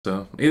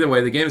So either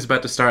way, the game is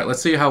about to start.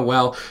 Let's see how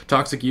well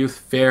Toxic Youth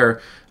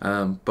fare.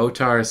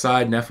 Botar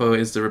aside, Nefo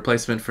is the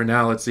replacement for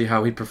now. Let's see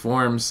how he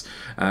performs.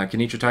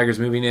 Kenitra Tiger's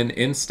moving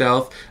in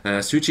stealth.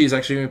 Suchi is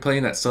actually going to be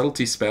playing that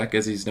subtlety spec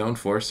as he's known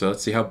for. So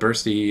let's see how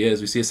bursty he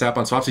is. We see a sap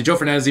on Swapsy. Joe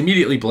Fernandez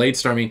immediately blade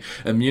storming,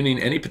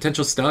 immuning any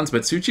potential stuns,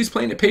 but Suchi's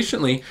playing it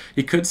patiently.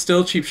 He could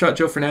still cheap shot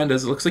Joe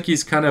Fernandez. It looks like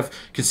he's kind of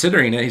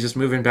considering it. He's just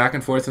moving back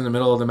and forth in the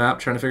middle of the map,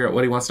 trying to figure out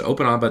what he wants to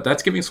open on, but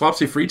that's giving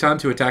Swapsy free time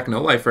to attack No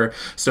Lifer.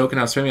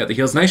 Stokanov swimming at the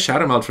heels. Nice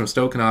shadow meld from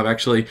Stokanov,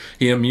 actually.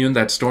 He immuned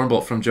that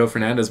Stormbolt from Joe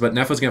Fernandez, but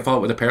Nefo's going to follow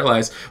it with a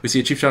Paralyze. We see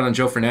a cheap shot on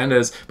Joe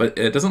Fernandez, but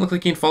it doesn't look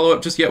like he can follow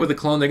up just yet with the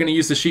clone. They're going to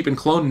use the sheep and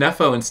clone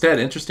Nefo instead.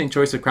 Interesting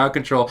choice of crowd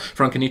control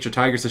from Kenitra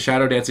Tigers. The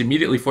Shadow Dance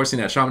immediately forcing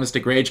that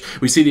Shamanistic Rage.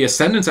 We see the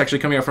Ascendance actually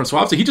coming out from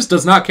Swapsy. He just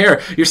does not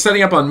care. You're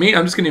setting up on me.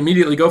 I'm just going to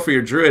immediately go for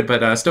your Druid,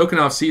 but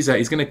Stokanov sees that.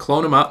 He's going to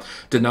clone him up,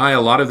 deny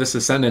a lot of this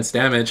Ascendance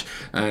damage.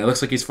 It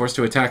looks like he's forced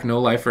to attack No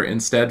Lifer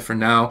instead for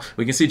now.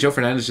 We can see Joe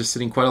Fernandez just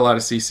sitting quite a lot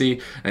of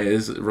CC.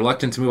 Is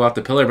reluctant to move off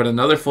the pillar, but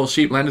another full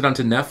sheep landed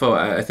onto Nefo.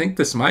 I think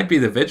this might be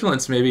the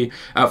Vigilance maybe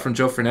out from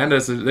Joe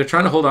Fernandez. They're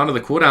trying to hold on to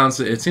the cooldowns.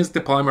 It seems like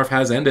the Polymorph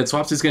has ended.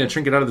 Swapsy's going to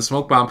trinket out of the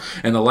Smoke Bomb,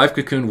 and the Life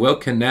Cocoon will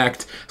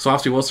connect.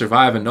 Swapsy will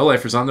survive, and No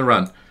Lifer's on the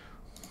run.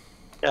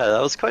 Yeah,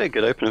 that was quite a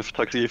good opening for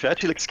Toxic Youth. It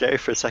actually looked scary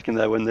for a second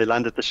there when they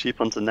landed the sheep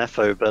onto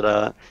Nefo,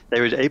 but they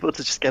were able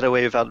to just get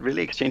away without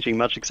really exchanging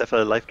much except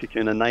for a Life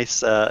Cocoon. A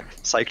nice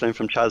cyclone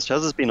from Chaz.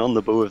 Chaz has been on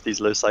the ball with these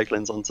low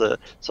cyclones onto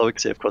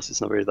Solixi. Of course, it's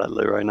not really that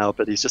low right now,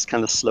 but he's just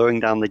kind of slowing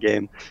down the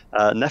game.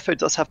 Nefo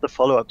does have the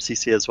follow-up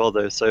CC as well,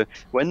 though, so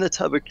when the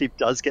Turbo Cleave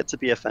does get to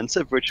be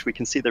offensive, which we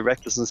can see the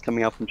recklessness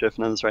coming out from Joe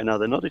Fernandez right now,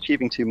 they're not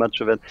achieving too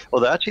much of it.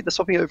 Although actually they're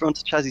swapping over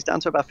onto Chaz. He's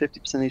down to about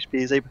 50%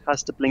 HP.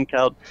 Has to blink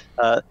out.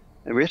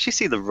 And we actually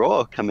see the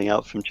Roar coming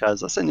out from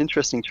Chaz. That's an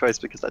interesting choice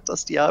because that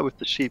does DR with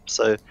the sheep.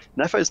 So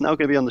Nefo is now going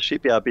to be on the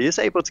sheep DR, but he is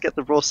able to get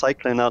the Roar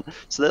Cyclone out.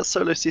 So that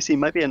solo CC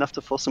might be enough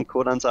to force some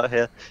cooldowns out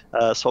here.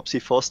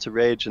 Swapsy forced to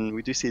rage, and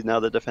we do see now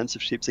the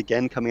defensive sheeps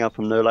again coming out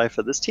from No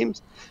Lifer. This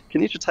team's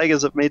Kenitra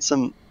Tigers have made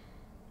some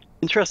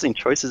interesting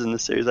choices in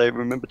this series. I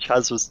remember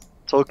Chaz was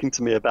talking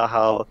to me about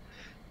how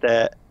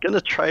they're going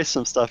to try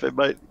some stuff. It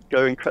might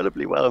go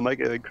incredibly well, it might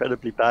go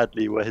incredibly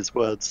badly, were his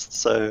words.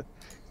 So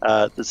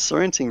the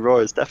disorienting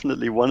roar is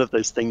definitely one of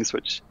those things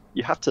which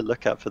you have to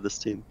look at for this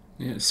team.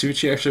 Yeah,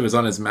 Suchi actually was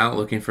on his mount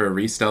looking for a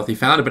re-stealth. He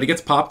found it, but he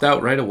gets popped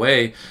out right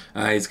away.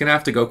 He's going to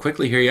have to go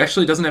quickly here. He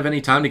actually doesn't have any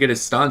time to get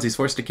his stuns. He's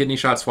forced to kidney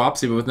shot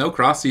Swapsy, but with no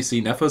cross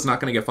CC, Nefo's not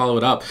going to get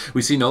followed up.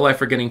 We see No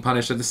Lifer getting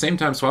punished. At the same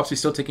time, Swapsy's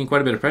still taking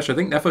quite a bit of pressure. I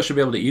think Nefo should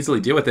be able to easily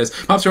deal with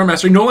this. Pops Storm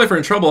Mastery, No Lifer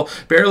in trouble,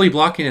 barely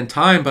blocking in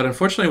time, but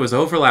unfortunately was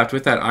overlapped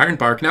with that Iron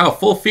Bark. Now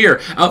full fear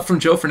out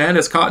from Joe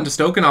Fernandez, caught into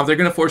Stokanov. They're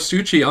going to force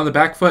Suchi on the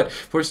back foot,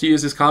 forced to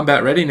use his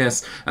combat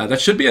readiness. That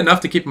should be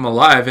enough to keep him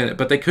alive,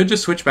 but they could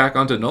just switch back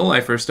onto No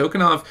Lifer.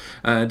 Stokanov,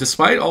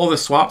 despite all the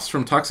swaps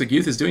from Toxic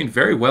Youth, is doing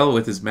very well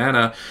with his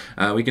mana.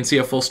 We can see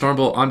a full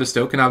Stormbolt onto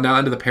Stokanov, now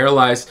into the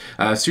Paralyzed.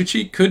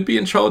 Suchi could be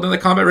in trouble, and the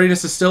combat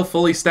readiness is still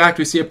fully stacked.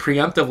 We see a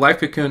preemptive Life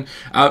Cocoon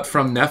out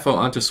from Nefo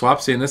onto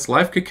Swapsy, and this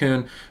Life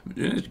Cocoon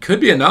could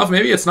be enough.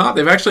 Maybe it's not.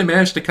 They've actually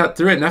managed to cut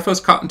through it. Nefo's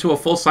caught into a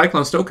full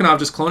Cyclone. Stokanov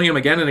just cloning him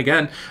again and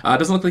again.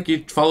 Doesn't look like he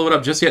followed it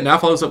up just yet. Now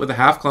follows up with a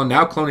half clone,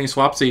 now cloning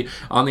Swapsy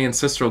on the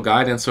Ancestral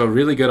Guidance, so a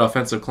really good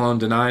offensive clone,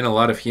 denying a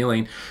lot of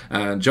healing.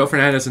 Joe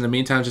Fernandez, in the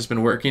meantime, has just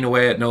been working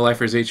away at No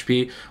Lifer's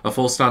HP. A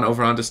full stun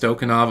over onto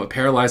Stokanov, a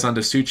paralyze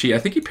onto Suchi. I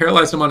think he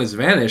paralyzed him on his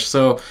Vanish,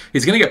 so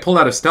he's going to get pulled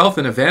out of stealth,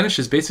 and a Vanish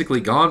is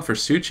basically gone for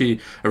Suchi.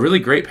 A really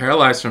great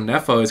paralyze from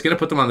Nefo is going to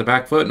put them on the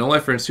back foot. No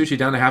Lifer and Suchi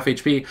down to half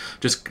HP,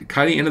 just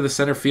kiting into the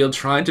center field,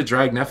 trying to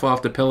drag Nefo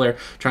off the pillar,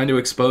 trying to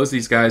expose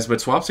these guys, but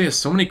Swapsy has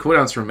so many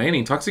cooldowns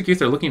remaining. Toxic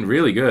Youth are looking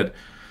really good.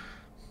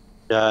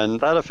 Yeah, and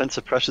that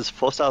offensive pressure is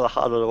forced out of the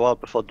heart of the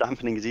wild before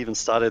dampening has even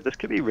started. This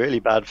could be really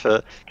bad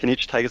for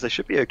Kenitra Tigers. They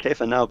should be okay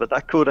for now, but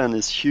that cooldown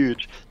is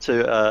huge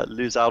to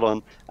lose out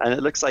on. And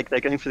it looks like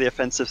they're going for the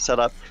offensive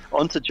setup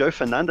onto Joe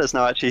Fernandez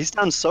now, actually. He's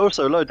down so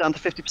low, down to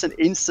 50%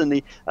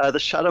 instantly. The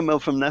Shadow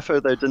Meld from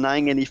Nefo, though,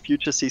 denying any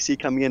future CC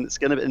coming in. It's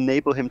going to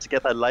enable him to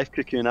get that Life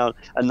Cocoon out.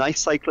 A nice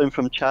Cyclone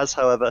from Chaz,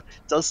 however,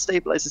 does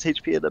stabilize his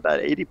HP at about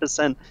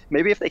 80%.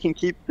 Maybe if they can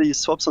keep these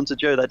swaps onto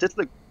Joe, that did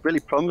look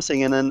really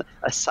promising. And then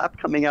a sap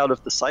coming out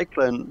of the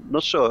Cyclone,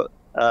 not sure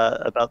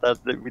about that.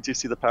 We do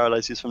see the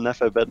paralyze use from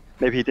Nefo, but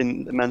maybe he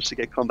didn't manage to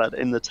get combat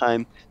in the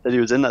time that he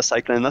was in that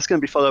Cyclone. And that's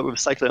going to be followed up with a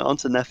Cyclone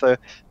onto Nefo.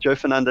 Joe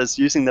Fernandez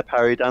using the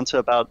parry down to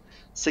about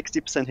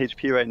 60%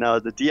 HP right now.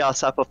 The DR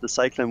sap off the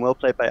Cyclone, well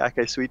played by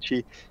Ake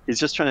Suichi. He's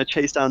just trying to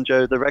chase down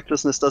Joe. The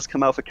recklessness does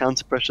come out for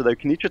counter pressure, though.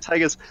 Kenitra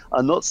Tigers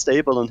are not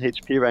stable on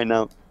HP right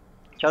now.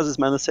 Chaz's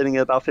mana sitting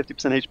at about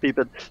 50% HP,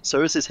 but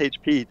so is his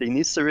HP. He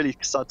needs to really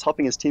start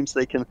topping his team so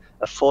they can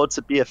afford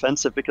to be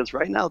offensive, because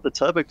right now the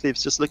Turbo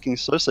Cleave's just looking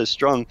so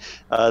strong.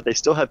 They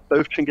still have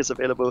both trinkets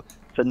available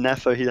for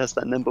Nefo. He has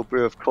that Nimble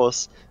Brew, of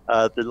course.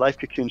 The Life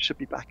Cocoon should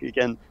be back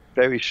again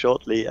very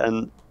shortly,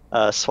 and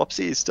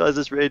Swapsy still has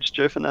his rage.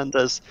 Joe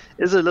Fernandez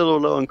is a little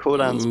low on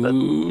cooldowns, but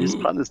his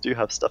Ooh. partners do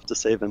have stuff to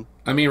save him.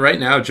 I mean, right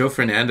now, Joe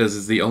Fernandez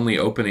is the only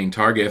opening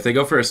target. If they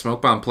go for a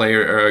smoke bomb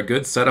player or a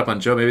good setup on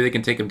Joe, maybe they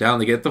can take him down.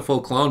 They get the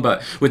full clone,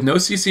 but with no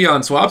CC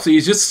on Swapsy,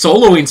 he's just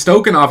soloing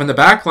Stokanov in the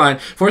backline,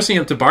 forcing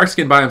him to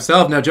barkskin by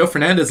himself. Now, Joe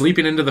Fernandez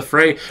leaping into the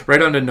fray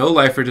right onto No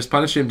Lifer, just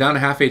punishing him down to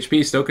half HP.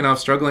 Stokanov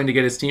struggling to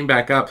get his team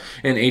back up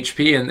in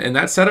HP, and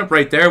that setup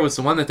right there was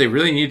the one that they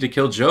really needed to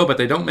kill Joe, but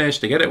they don't manage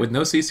to get it. With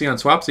no CC on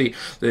Swapsy,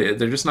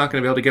 they're just not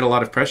going to be able to get a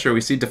lot of pressure.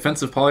 We see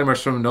defensive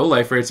polymorphs from No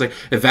Lifer. It's like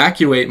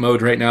evacuate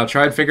mode right now.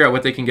 Try and figure out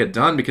what they can get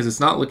done because it's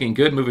not looking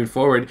good moving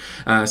forward.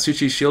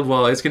 Suchi's shield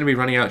wall is going to be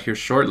running out here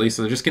shortly,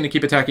 so they're just going to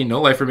keep attacking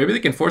No Lifer. Maybe they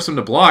can force him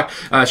to block.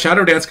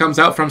 Shadow Dance comes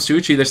out from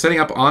Suchi. They're setting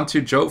up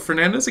onto Joe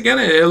Fernandez again.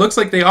 It looks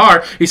like they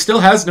are. He still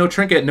has no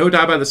trinket, no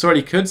die by the sword.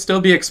 He could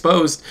still be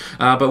exposed,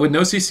 but with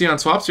no CC on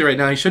Swapsy right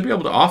now, he should be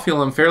able to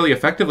off-heal him fairly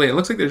effectively. It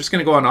looks like they're just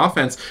going to go on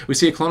offense. We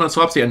see a clone on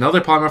Swapsy,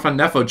 another polymorph on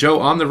Nefo. Joe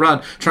on the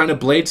run, trying to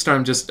Blade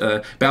Storm, just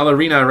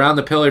ballerina around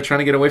the pillar, trying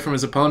to get away from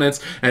his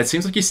opponents, and it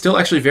seems like he's still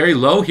actually very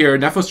low here.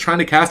 Nefo's trying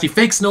to cast. He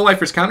fakes No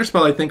Lifer's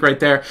counterspell, I think, right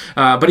there,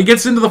 but he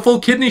gets into the full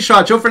kidney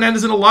shot. Joe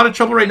Fernandez in a lot of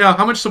trouble right now.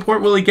 How much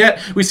support will he get?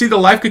 We see the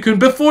life cocoon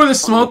before the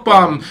smoke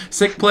bomb.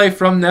 Sick play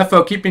from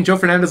Nefo, keeping Joe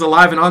Fernandez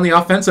alive and on the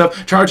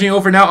offensive, charging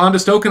over now onto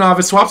Stokanov.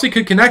 If Swapsy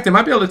could connect, they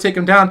might be able to take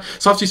him down.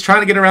 Swapsy's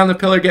trying to get around the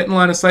pillar, get in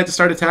line of sight to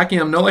start attacking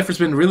him. No Lifer's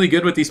been really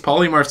good with these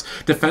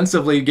polymorphs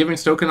defensively, giving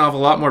Stokanov a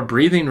lot more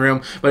breathing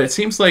room, but it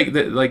seems like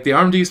the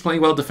RMD is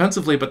playing well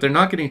defensively, but they're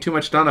not getting too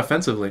much done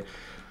offensively.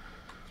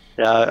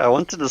 Yeah, I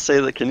wanted to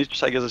say that Kenitra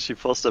Tigers actually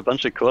forced a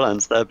bunch of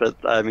cooldowns there, but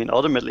I mean,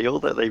 ultimately, all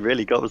that they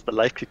really got was the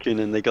life cocoon,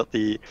 and they got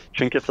the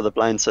trinket for the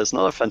blind, so it's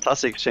not a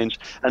fantastic exchange.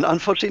 And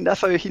unfortunately,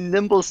 Nefo, he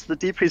nimbles the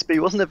deep freeze, but he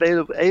wasn't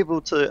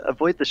able to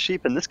avoid the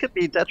sheep, and this could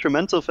be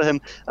detrimental for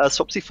him.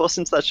 Swapsy forced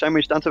into that Shine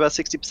Rage down to about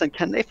 60%.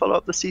 Can they follow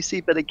up the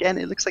CC? But again,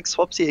 it looks like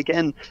Swapsy,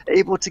 again,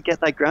 able to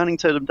get that grounding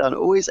totem down,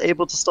 always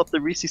able to stop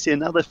the re-CC,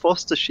 and now they're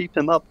forced to sheep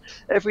him up.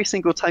 Every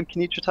single time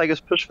Kenitra Tigers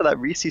push for that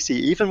re-CC,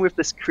 even with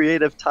this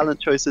creative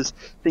talent choices,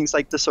 things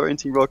like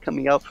disorienting roar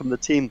coming out from the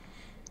team,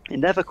 it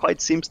never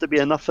quite seems to be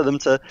enough for them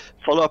to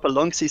follow up a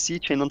long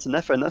CC chain onto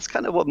Nefo, and that's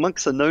kind of what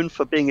monks are known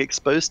for, being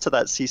exposed to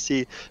that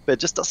CC, but it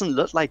just doesn't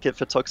look like it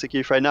for Toxic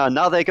Youth right now. And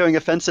now they're going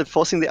offensive,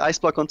 forcing the ice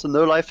block onto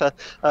No Lifer.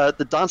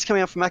 The dance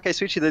coming out from Akai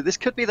Suchi, this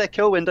could be their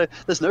kill window.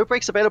 There's no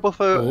breaks available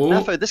for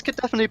Nefo. This could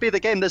definitely be the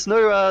game. There's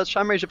no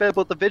Shine Rage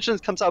available. The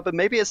Vigilance comes out, but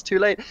maybe it's too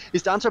late.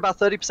 He's down to about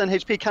 30%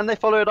 HP. Can they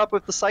follow it up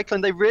with the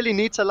Cyclone? They really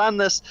need to land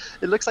this.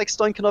 It looks like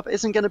Stoinkov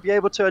isn't going to be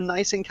able to. A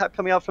nice incap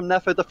coming out from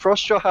Nefo. The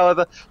Frost Jaw,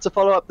 however, to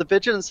follow up. The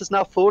Vigilance has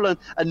now fallen.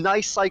 A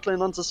nice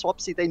Cyclone onto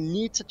Swapsy. They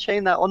need to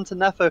chain that onto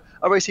Nefo,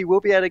 otherwise he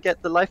will be able to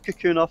get the life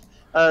cocoon off.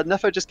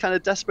 Nefo just kind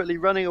of desperately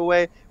running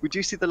away. We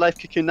do see the life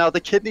cocoon now. The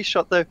kidney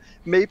shot, though,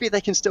 maybe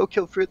they can still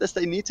kill through this.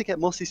 They need to get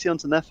more CC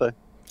onto Nefo.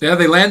 Yeah,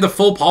 they land the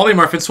full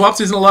polymorph, and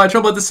Swapsy's in a lot of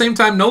trouble. At the same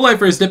time, No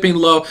Lifer is dipping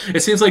low.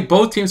 It seems like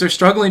both teams are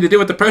struggling to deal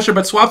with the pressure,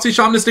 but Swapsy's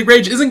Shamanistic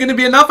Rage isn't going to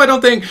be enough, I don't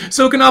think.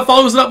 Stokanov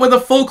follows it up with a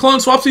full clone.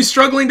 Swapsy's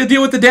struggling to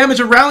deal with the damage.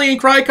 A rallying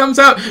cry comes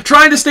out,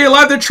 trying to stay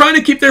alive. They're trying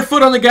to keep their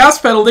foot on the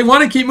gas pedal. They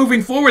want to keep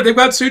moving forward. They've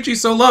got Suchi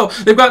so low.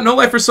 They've got No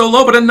Lifer so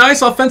low, but a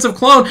nice offensive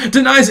clone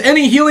denies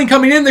any healing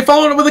coming in. They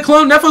follow it up with a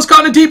clone. Nefo's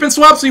caught in deep, and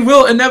Swapsy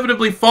will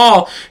inevitably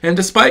fall. And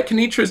despite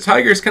Kenitra's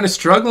Tigers kind of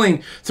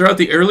struggling throughout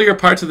the earlier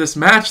parts of this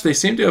match, they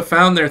seem to have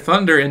found their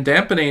thunder and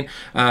dampening.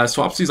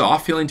 Swapsy's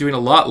off-healing doing a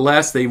lot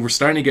less. They were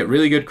starting to get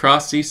really good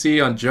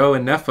cross-CC on Joe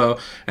and Nefo,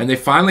 and they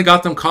finally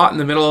got them caught in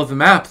the middle of the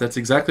map. That's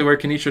exactly where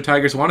Kenitra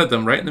Tigers wanted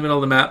them, right in the middle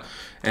of the map,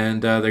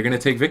 and they're going to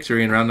take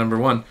victory in round number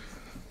 1.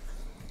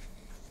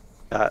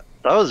 That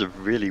was a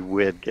really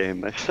weird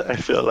game, I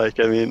feel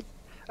like. I mean,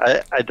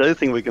 I don't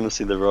think we're going to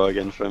see the Roar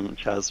again from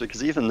Chaz,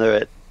 because even though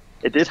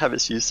it did have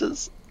its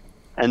uses,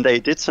 and they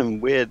did some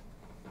weird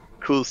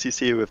cool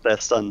CC with their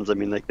stuns. I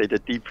mean, like, they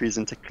did deep freeze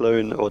into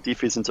clone, or deep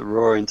freeze into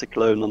roar into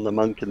clone on the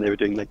monk, and they were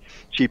doing like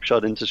cheap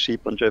shot into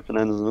sheep on Joe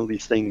Fernandez and all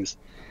these things.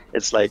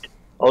 It's like,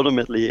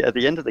 ultimately at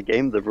the end of the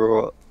game, the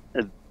roar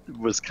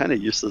was kind of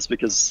useless,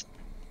 because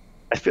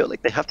I feel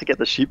like they have to get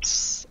the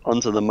sheeps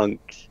onto the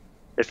monk.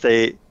 If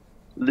they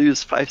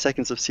lose 5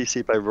 seconds of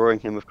CC by roaring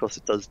him, of course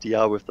it does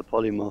DR with the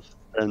polymorph,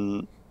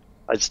 and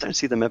I just don't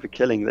see them ever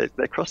killing.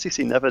 Their cross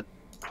CC never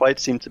quite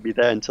seemed to be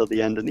there until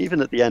the end, and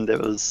even at the end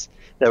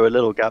there were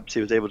little gaps.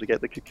 He was able to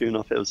get the cocoon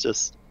off. It was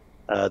just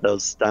there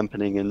was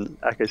dampening, and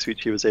Akai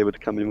Suchi was able to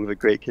come in with a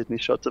great kidney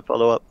shot to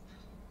follow up.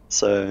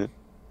 So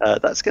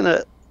that's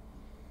gonna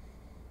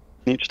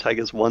Kenitra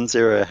Tigers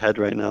 1-0 ahead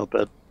right now,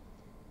 but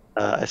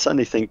I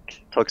certainly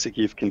think Toxic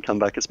Youth can come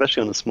back,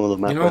 especially on a smaller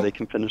map where they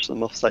can finish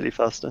them off slightly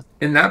faster.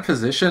 In that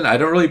position, I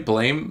don't really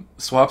blame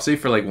Swapsy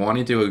for like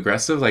wanting to go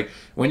aggressive. Like,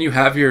 when you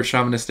have your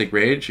Shamanistic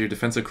Rage, your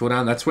defensive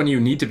cooldown, that's when you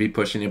need to be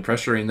pushing and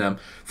pressuring them,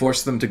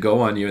 force them to go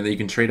on you, and then you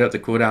can trade out the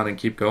cooldown and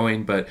keep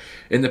going. But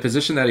in the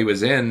position that he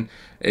was in,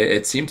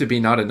 it seemed to be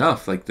not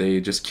enough. Like, they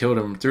just killed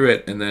him through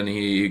it, and then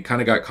he kind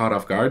of got caught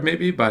off guard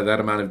maybe by that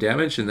amount of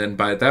damage, and then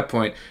by that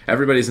point,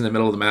 everybody's in the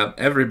middle of the map,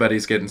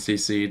 everybody's getting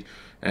CC'd.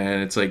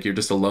 and it's like you're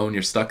just alone,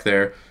 you're stuck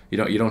there. You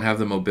don't have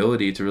the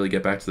mobility to really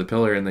get back to the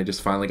pillar, and they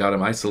just finally got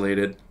him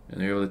isolated, and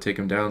they're able to take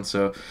him down.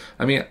 So,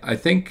 I mean, I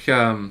think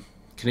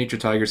Kenitra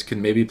Tigers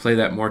can maybe play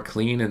that more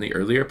clean in the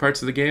earlier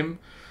parts of the game,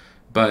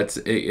 but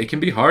it can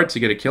be hard to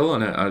get a kill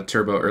on a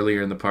turbo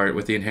earlier in the part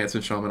with the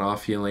enhancement shaman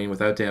off healing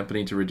without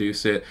dampening to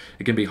reduce it.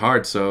 It can be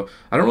hard, so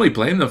I don't really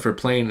blame them for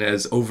playing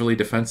as overly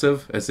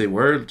defensive as they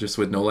were, just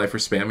with no life or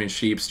spamming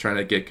sheeps, trying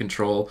to get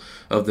control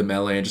of the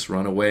melee and just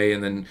run away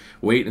and then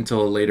wait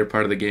until a later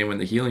part of the game when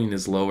the healing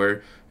is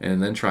lower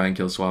and then try and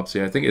kill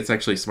Swapsy. I think it's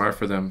actually smart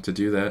for them to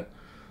do that.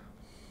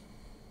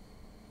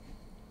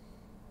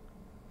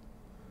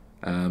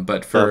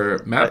 But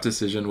for map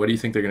decision, what do you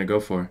think they're going to go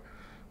for?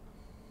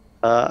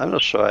 I'm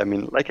not sure. I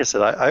mean, like I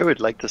said, I would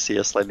like to see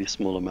a slightly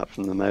smaller map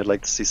from them. I would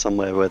like to see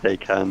somewhere where they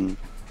can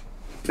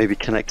maybe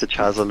connect to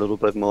Chaz a little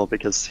bit more,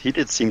 because he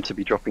did seem to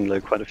be dropping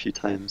low quite a few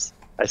times.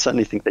 I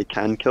certainly think they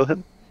can kill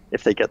him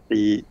if they get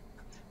the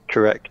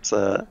correct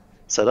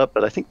setup,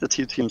 but I think the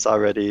two teams are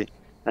ready,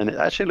 and it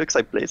actually looks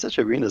like Blaze Edge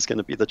Arena is going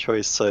to be the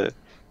choice, so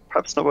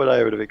perhaps not what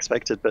I would have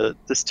expected, but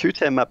this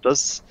two-tier map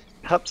does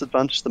perhaps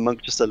advantage the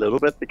Monk just a little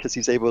bit, because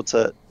he's able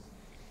to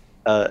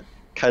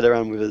kite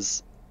around with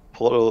his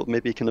portal.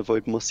 Maybe he can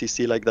avoid more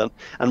CC like that.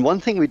 And one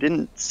thing we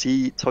didn't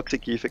see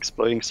Toxic Youth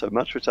exploiting so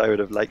much, which I would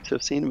have liked to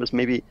have seen, was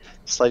maybe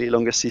slightly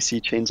longer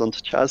CC chains onto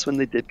Chaz when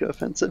they did go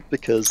offensive,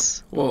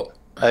 because, well,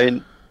 I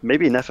mean,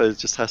 maybe Nephos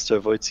just has to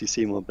avoid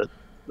CC more, but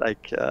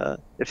like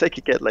if they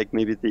could get like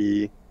maybe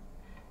the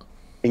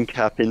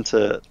in-cap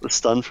into the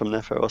stun from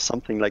Nepho or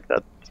something like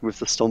that with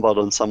the Stormbard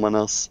on someone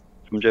else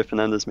from Joe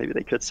Fernandez, maybe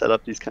they could set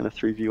up these kind of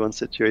 3v1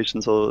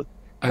 situations, or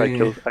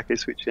kill Ake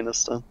Switch in a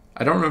stun.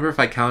 I don't remember if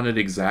I counted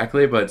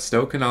exactly, but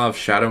Stokanov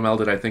shadow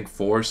melded, I think,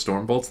 4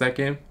 Stormbolts that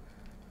game.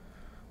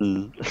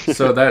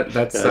 So that's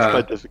yeah, it's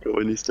quite difficult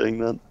when he's doing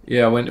that.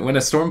 Yeah, when a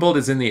Stormbolt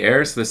is in the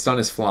air, so the stun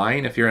is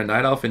flying, if you're a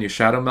Night Elf and you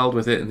shadow meld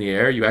with it in the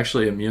air, you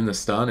actually immune the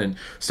stun, and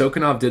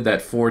Stokanov did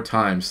that 4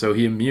 times, so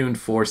he immuned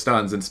 4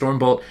 stuns, and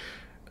Stormbolt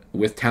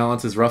with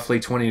talents is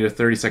roughly 20 to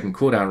 30 second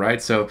cooldown, right?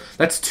 So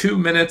that's 2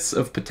 minutes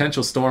of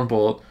potential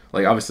Stormbolt,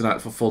 like obviously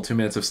not full 2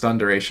 minutes of stun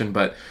duration,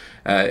 but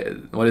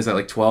what is that,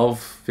 like 12,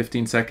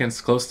 15 seconds,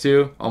 close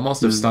to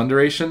almost of stun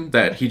duration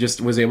that he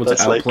just was able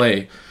to outplay.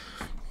 Like,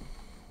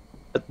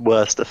 at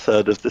worst, a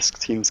third of this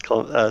team's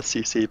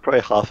CC, probably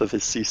half of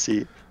his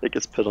CC that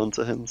gets put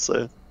onto him,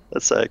 so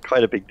that's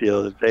quite a big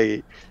deal.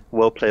 Very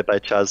well played by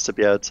Chaz to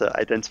be able to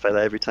identify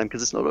that every time,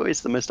 because it's not always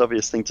the most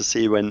obvious thing to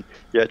see when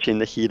you're actually in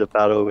the heat of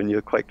battle, when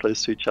you're quite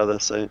close to each other,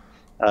 so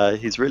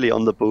he's really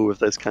on the ball with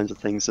those kinds of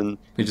things, and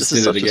this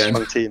is such a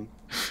strong team.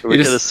 We're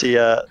going to see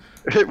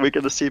we're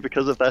going to see,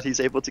 because of that,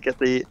 he's able to get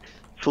the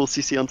full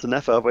CC onto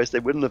Nepha, otherwise they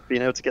wouldn't have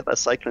been able to get that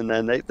Cyclone there.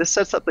 And this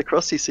sets up the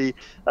cross CC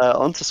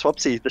onto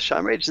Swapsy. The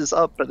Sham Rage is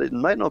up, but it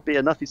might not be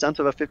enough. He's down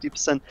to about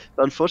 50%,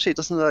 but unfortunately it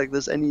doesn't look like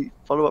there's any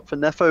follow-up for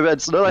Nepho,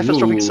 and Snow Life is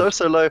dropping so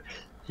low.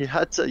 He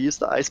had to use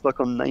the Ice Block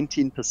on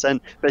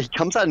 19%, but he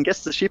comes out and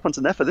gets the sheep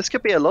onto Nepha. This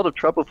could be a lot of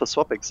trouble for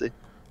Swapixie.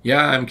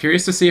 Yeah, I'm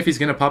curious to see if he's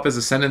going to pop his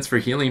Ascendance for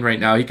healing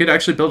right now. He could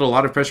actually build a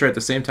lot of pressure at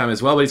the same time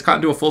as well, but he's caught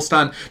into a full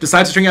stun,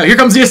 decides to string out. Here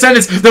comes the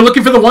Ascendance! They're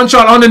looking for the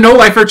one-shot onto No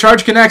Lifer.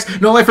 Charge connects.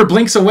 No Lifer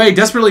blinks away,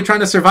 desperately trying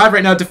to survive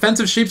right now.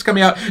 Defensive Sheep's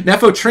coming out.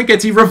 Nepho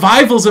trinkets. He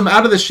revivals him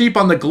out of the Sheep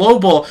on the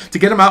Global to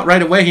get him out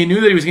right away. He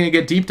knew that he was going to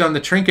get deeped on the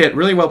Trinket.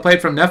 Really well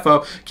played from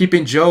Nepho,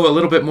 keeping Joe a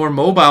little bit more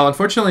mobile.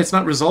 Unfortunately, it's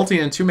not resulting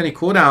in too many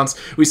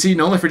cooldowns. We see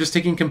No Lifer just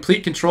taking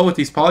complete control with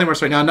these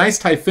Polymorphs right now. Nice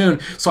Typhoon.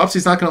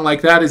 Swapsy's not going to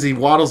like that as he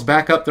waddles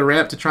back up the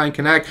ramp to try and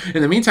connect.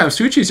 In the meantime,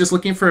 Suchi's just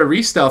looking for a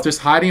re-stealth, just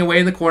hiding away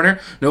in the corner.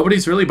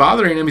 Nobody's really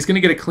bothering him. He's going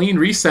to get a clean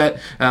reset.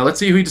 Let's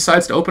see who he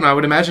decides to open. I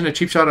would imagine a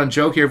cheap shot on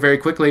Joe here very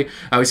quickly.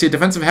 We see a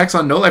defensive Hex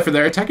on No Lifer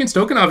there. Attacking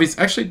Stokanov. He's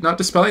actually not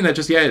dispelling that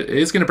just yet. It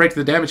is going to break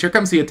the damage. Here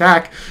comes the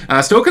attack.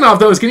 Stokanov,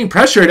 though, is getting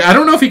pressured. I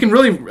don't know if he can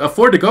really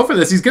afford to go for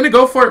this. He's going to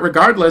go for it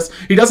regardless.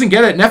 He doesn't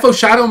get it. Nepho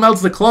shadow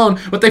melds the clone,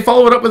 but they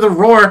follow it up with a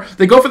roar.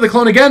 They go for the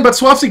clone again, but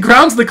Swapsy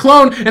grounds the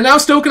clone, and now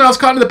Stokanov's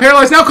caught into the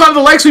paralyzed. Now caught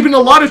into the leg sweep, in a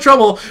lot of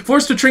trouble.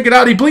 Forced to trinket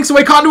out. He blinks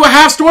away, caught into a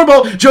half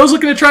Stormbolt. Joe's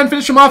looking to try and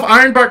finish him off.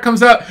 Ironbark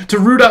comes out to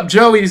root up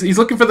Joe. He's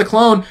looking for the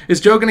clone.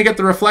 Is Joe going to get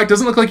the reflect?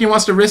 Doesn't look like he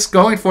wants to risk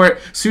going for it.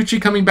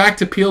 Suchi coming back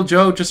to peel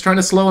Joe, just trying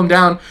to slow him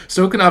down.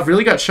 Stokanov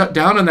really got shut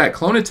down on that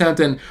clone attempt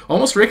and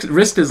almost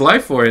risked his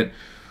life for it.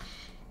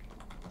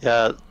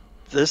 Yeah,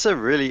 there's a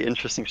really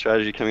interesting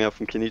strategy coming out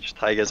from Kenitra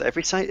Tigers.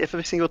 Every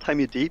single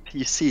time you deep,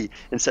 you see,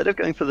 instead of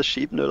going for the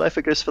sheep, No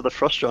Lifer goes for the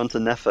Frost onto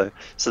Nepho.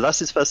 So that's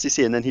his first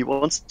CC, and then he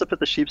wants to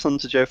put the sheeps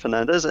onto Joe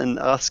Fernandez and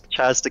ask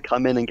Chaz to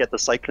come in and get the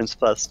Cyclones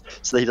first,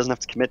 so that he doesn't have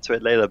to commit to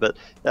it later. But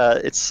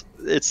it's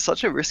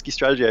such a risky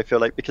strategy, I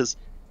feel like, because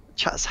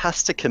Chaz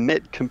has to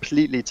commit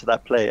completely to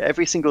that play.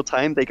 Every single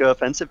time they go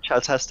offensive,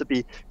 Chaz has to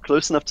be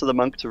close enough to the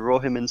Monk to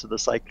roar him into the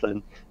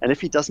Cyclone. And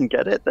if he doesn't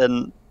get it,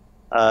 then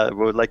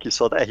well, like you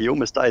saw there, he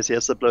almost dies. He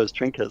has to blow his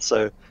Trinket.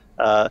 So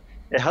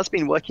it has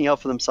been working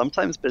out for them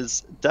sometimes, but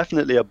it's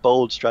definitely a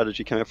bold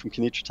strategy coming up from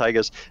Kenitra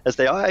Tigers, as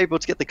they are able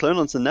to get the clone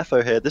onto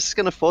Nepho here. This is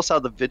going to force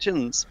out the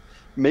Vigilance.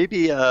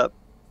 Maybe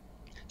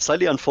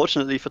slightly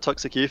unfortunately for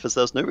Toxic Youth, as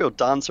there's no real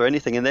dance or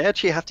anything, and they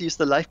actually have to use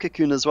the life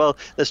cocoon as well.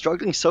 They're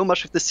struggling so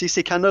much with the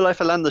CC. Can no life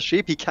land the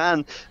sheep? He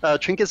can.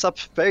 Trinket's up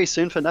very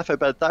soon for Nefo,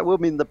 but that will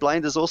mean the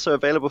blind is also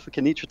available for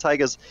Kenitra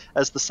Tigers,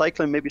 as the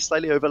Cyclone maybe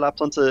slightly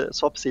overlapped onto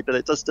Swapsy, but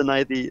it does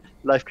deny the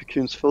life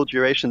cocoon's full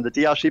duration. The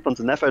DR sheep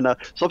onto Nefo now.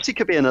 Swapsy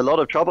could be in a lot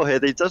of trouble here.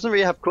 He doesn't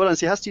really have cooldowns.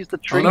 He has to use the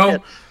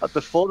trinket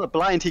before the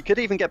blind. He could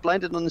even get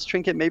blinded on this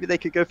trinket. Maybe they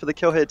could go for the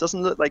kill here. It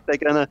doesn't look like they're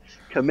going to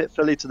commit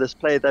fully to this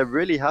play. They're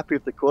really happy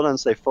with the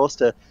cooldowns they forced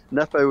to.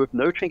 Nefo with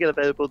no trinket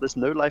available, there's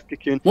no life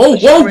cocoon. Whoa,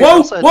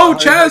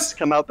 Chaz!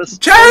 Come out,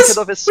 Chaz!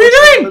 What are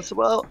you doing? As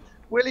well.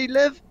 Will he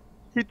live?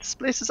 He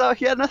displaces out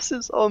here,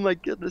 Nessus. Oh my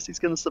goodness, he's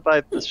going to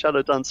survive this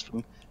shadow dance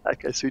from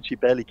Akasuchi,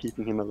 barely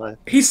keeping him alive.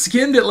 He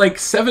skinned at like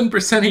 7%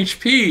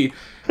 HP.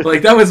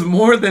 Like, that was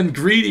more than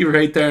greedy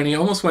right there, and he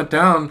almost went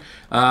down.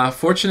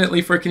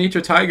 Fortunately for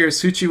Kenitra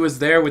Tigers, Suchi was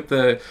there with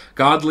the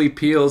godly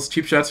peels,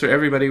 cheap shots for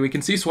everybody. We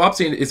can see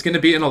Swapsy is going to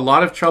be in a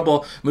lot of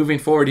trouble moving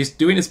forward. He's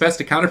doing his best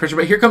to counter pressure,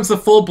 but here comes the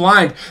full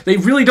blind. They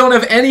really don't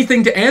have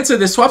anything to answer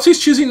this. Swapsy's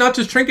choosing not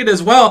to trinket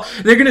as well.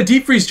 They're going to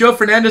deep freeze Joe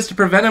Fernandez to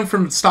prevent him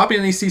from stopping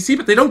any CC,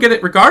 but they don't get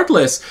it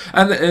regardless.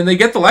 And they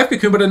get the life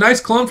cocoon, but a nice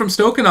clone from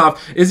Stokanov.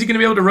 Is he going to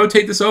be able to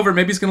rotate this over?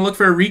 Maybe he's going to look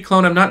for a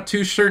reclone. I'm not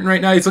too certain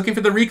right now. He's looking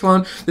for the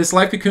reclone. This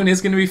life cocoon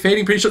is going to be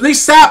fading pretty sure. They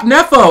sap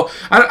Nefo.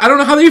 I don't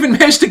know how they even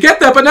managed to get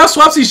that, but now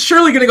Swapsy's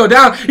surely going to go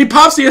down. He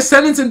pops the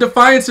Ascendance in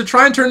Defiance to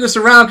try and turn this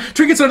around.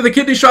 Trinket's under the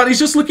kidney shot. He's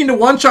just looking to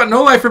one-shot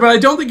No Lifer, but I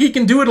don't think he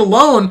can do it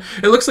alone.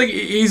 It looks like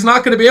he's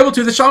not going to be able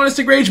to. The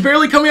Shamanistic Rage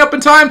barely coming up in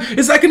time.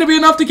 Is that going to be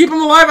enough to keep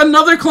him alive?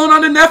 Another clone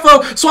onto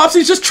Nefo.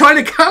 Swapsy's just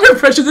trying to counter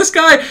pressure. This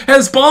guy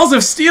has balls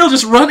of steel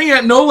just running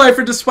at No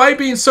Lifer despite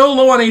being so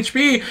low on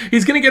HP.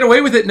 He's going to get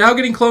away with it, now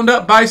getting cloned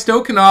up by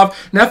Stokanov.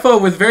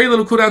 Nefo with very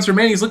little cooldowns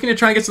remaining. He's looking to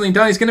try and get something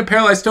done. He's going to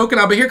paralyze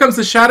Stokanov, but here comes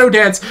the Shadow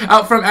Dance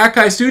out from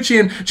Akai Suchi,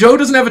 and Joe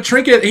doesn't have a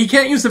trinket. He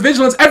can't use the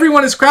Vigilance.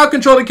 Everyone is crowd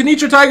controlled, and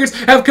Kenitra Tigers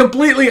have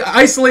completely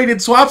isolated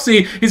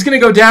Swapsy. He's going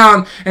to go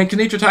down, and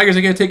Kenitra Tigers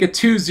are going to take a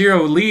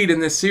 2-0 lead in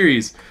this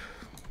series.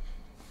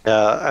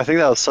 Yeah, I think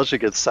that was such a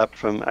good sap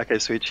from Akai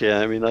Suchi.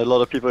 I mean, a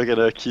lot of people are going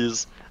to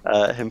accuse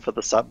him for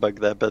the sap bug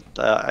there, but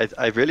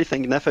I really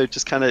think Nefo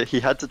just he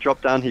had to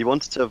drop down. He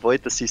wanted to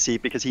avoid the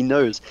CC because he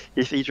knows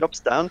if he drops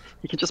down,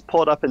 he can just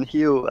port up and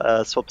heal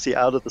Swapsy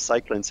out of the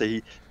Cyclone. So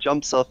he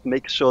jumps off,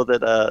 makes sure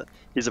that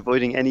he's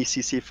avoiding any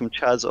CC from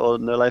Chaz or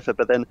No Lifer,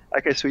 but then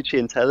Akai Suchi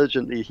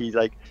intelligently, he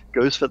like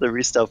goes for the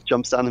re-stealth,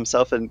 jumps down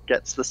himself and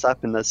gets the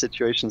sap in that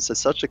situation. So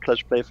such a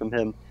clutch play from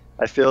him.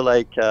 I feel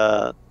like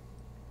that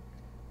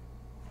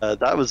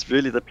was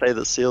really the play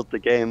that sealed the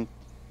game.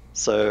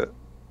 So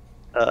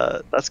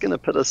that's going to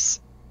put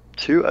us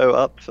 2-0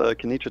 up for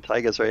Kenitra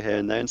Tigers right here,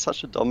 and they're in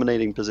such a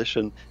dominating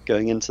position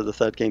going into the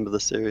third game of the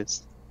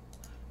series.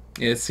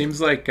 It seems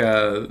like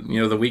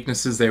the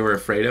weaknesses they were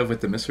afraid of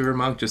with the Mistweaver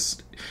Monk,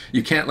 just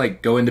you can't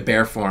like go into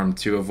bear form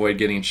to avoid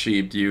getting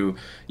sheeped. You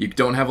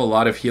don't have a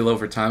lot of heal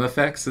over time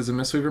effects as a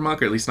Mistweaver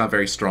Monk, or at least not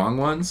very strong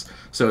ones.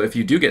 So if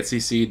you do get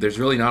CC'd, there's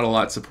really not a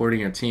lot supporting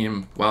your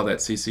team while that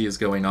CC is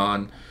going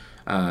on.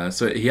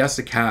 So he has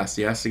to cast.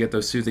 He has to get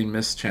those Soothing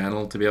Mist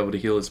channeled to be able to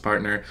heal his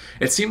partner.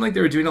 It seemed like they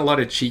were doing a lot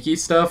of cheeky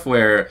stuff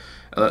where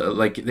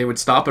like they would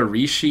stop a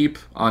re-sheep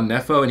on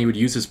Nefo and he would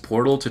use his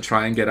portal to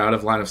try and get out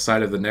of line of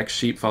sight of the next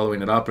sheep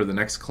following it up or the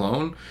next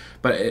clone.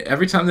 But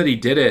every time that he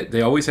did it,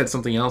 they always had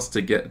something else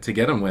to get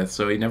him with,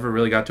 so he never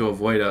really got to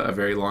avoid a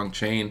very long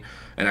chain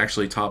and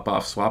actually top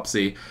off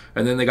Swapsy.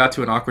 And then they got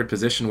to an awkward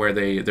position where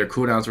their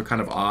cooldowns were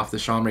kind of off. The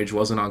Shaman Rage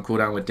wasn't on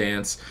cooldown with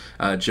Dance.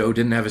 Joe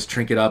didn't have his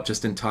trinket up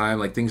just in time.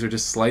 Like, things were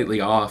just slightly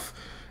off,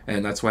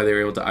 and that's why they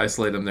were able to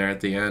isolate him there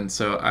at the end.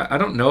 So I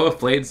don't know if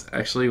Blades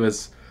actually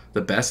was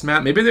the best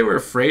map. Maybe they were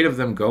afraid of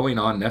them going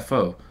on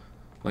Nefo.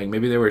 Like,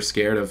 maybe they were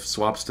scared of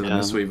swaps to the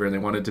Mistweaver and they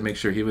wanted to make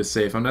sure he was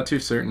safe. I'm not too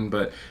certain,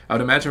 but I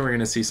would imagine we're going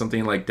to see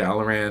something like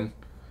Dalaran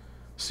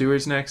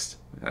Sewers next.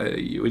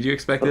 Would you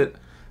expect it?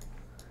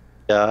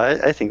 Yeah,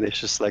 I think they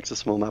should select a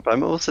small map.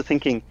 I'm also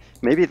thinking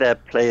maybe their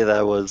play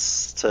there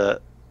was to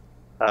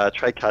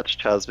try catch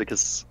Chaz,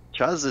 because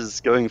Chaz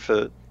is going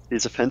for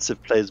these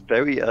offensive plays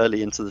very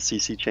early into the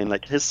CC chain.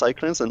 Like, his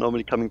Cyclones are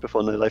normally coming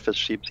before No Life as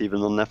Sheeps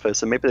even on Nefo,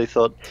 so maybe they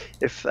thought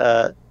if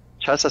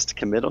Chaz has to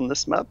commit on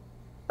this map,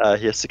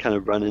 he has to kind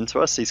of run into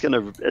us. He's going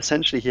to,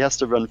 essentially, he has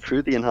to run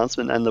through the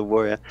enhancement and the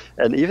warrior.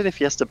 And even if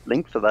he has to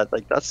blink for that,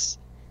 like,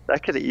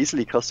 that could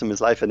easily cost him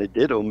his life, and it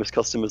did almost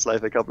cost him his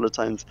life a couple of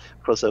times.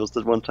 Of course, there was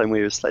the one time where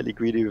he was slightly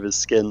greedy with his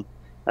skin,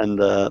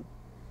 and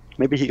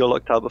maybe he got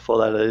locked out before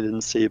that, I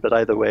didn't see, but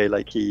either way,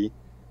 like, he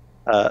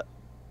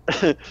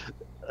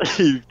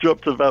he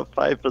dropped about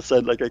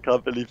 5%. Like, I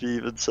can't believe he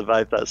even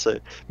survived that. So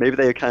maybe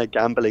they were kind of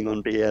gambling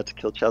on being able to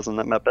kill Chaz on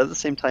that map. But at the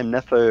same time,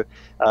 Nefo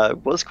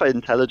was quite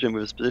intelligent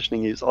with his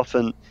positioning. He was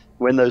often,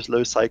 when those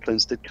low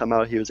Cyclones did come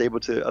out, he was able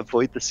to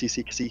avoid the CC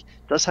because he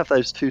does have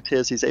those 2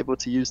 tiers. He's able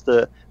to use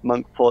the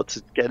Monk Port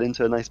to get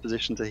into a nice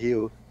position to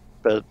heal.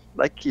 But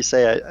like you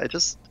say,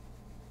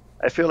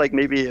 I feel like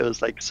maybe it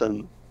was like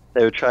some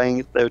They were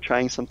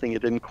trying something.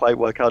 It didn't quite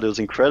work out. It was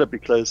incredibly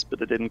close,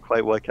 but it didn't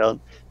quite work out.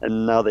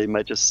 And now they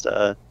might just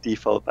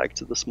default back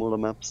to the smaller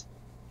maps.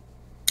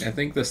 I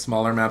think the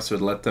smaller maps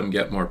would let them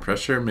get more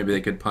pressure. Maybe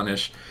they could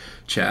punish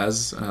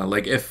Chaz.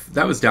 Like if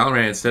that was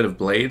downrange instead of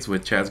Blades,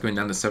 with Chaz going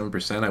down to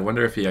 7%, I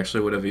wonder if he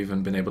actually would have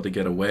even been able to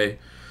get away.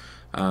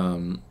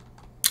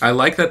 I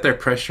like that they're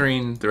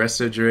pressuring the rest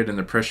of the Druid and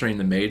they're pressuring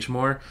the Mage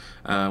more.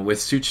 With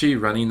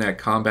Suchi running that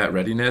combat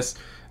readiness,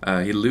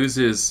 he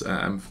loses,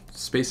 I'm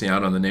spacing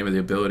out on the name of the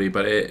ability,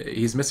 but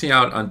he's missing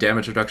out on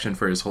damage reduction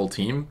for his whole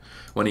team.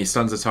 When he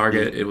stuns a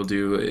target, it will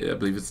do, I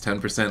believe it's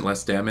 10%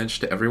 less damage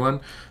to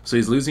everyone. So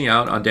he's losing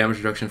out on damage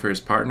reduction for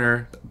his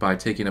partner by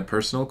taking a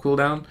personal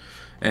cooldown.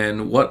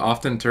 And what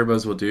often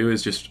turbos will do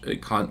is just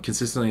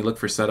consistently look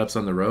for setups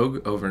on the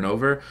rogue over and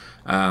over.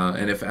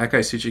 And if Akai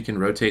Suchi can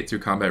rotate through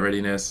combat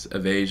readiness,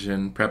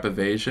 evasion, prep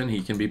evasion,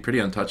 he can be pretty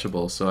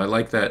untouchable. So I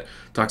like that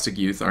Toxic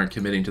Youth aren't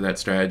committing to that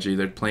strategy.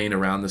 They're playing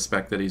around the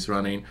spec that he's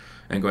running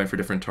and going for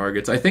different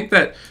targets. I think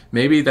that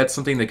maybe that's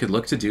something they could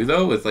look to do,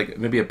 though, with like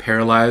maybe a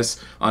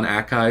paralyze on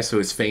Akai so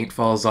his feint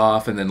falls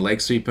off and then leg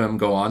sweep him,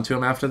 go on to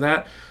him after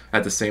that.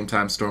 At the same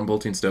time,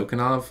 Stormbolting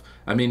Stokanov.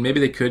 I mean, maybe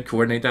they could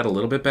coordinate that a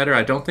little bit better.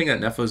 I don't think that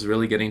Nefo's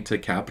really getting to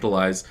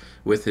capitalize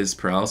with his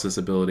paralysis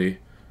ability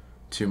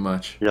too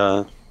much.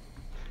 Yeah,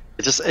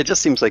 it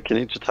just seems like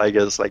Kenitra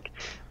Tigers, like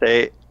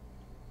they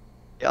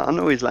aren't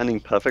always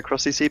landing perfect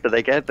cross CC, but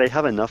they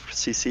have enough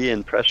CC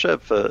and pressure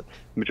for the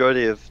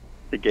majority of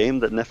the game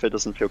that Nefo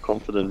doesn't feel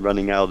confident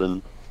running out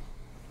and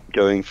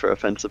going for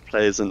offensive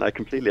plays, and I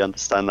completely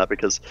understand that,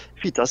 because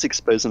if he does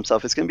expose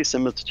himself, it's going to be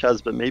similar to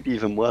Chaz, but maybe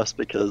even worse,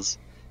 because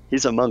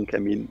he's a monk. I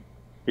mean,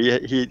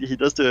 he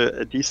does do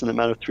a decent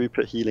amount of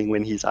throughput healing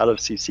when he's out of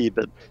CC,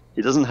 but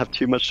he doesn't have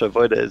too much to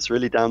avoid it. It's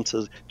really down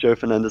to Joe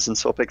Fernandez and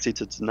Sorpexy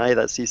to deny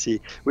that CC,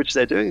 which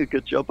they're doing a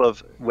good job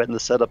of when the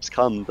setups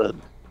come,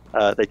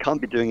 but they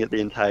can't be doing it the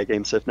entire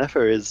game. So if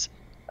Nefo is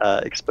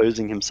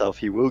exposing himself,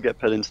 he will get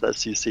put into that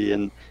CC,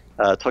 and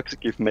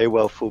Toxic Youth may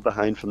well fall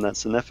behind from that.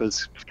 So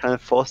Nefo's kind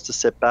of forced to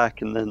sit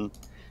back, and then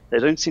they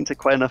don't seem to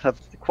quite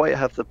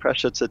have the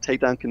pressure to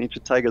take down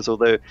Kenitra Tigers,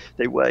 although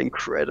they were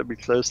incredibly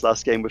close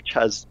last game, with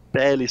Chaz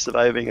barely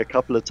surviving a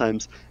couple of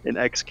times in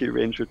execute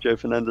range with Joe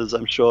Fernandez.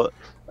 I'm sure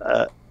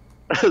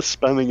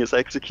spamming his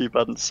execute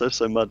button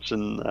so much,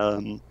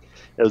 and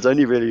it was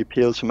only really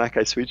appeals from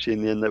Akai Suchi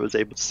in the end that was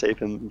able to save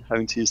him,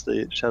 having to use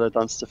the Shadow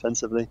Dance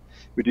defensively.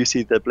 We do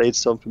see the Blade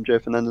Storm from Joe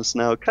Fernandez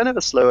now, kind of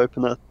a slow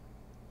opener.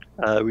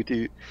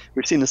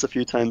 We've seen this a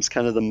few times,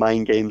 kind of the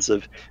mind games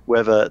of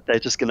whether they're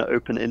just going to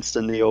open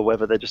instantly or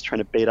whether they're just trying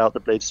to bait out the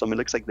Blade Storm. It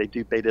looks like they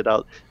do bait it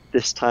out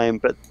this time,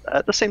 but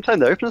at the same time,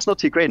 the opener's not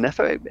too great.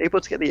 Nefo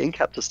able to get the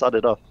in-cap to start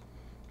it off.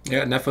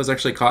 Yeah, Nefo's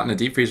actually caught in a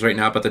deep freeze right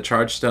now, but the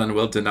charge stun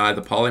will deny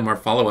the polymorph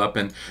follow-up,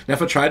 and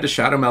Nefo tried to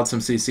shadow meld some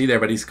CC there,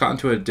 but he's caught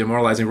into a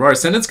demoralizing roar.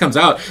 Ascendance comes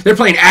out. They're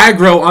playing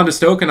aggro onto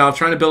Stokanov,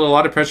 trying to build a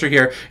lot of pressure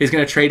here. He's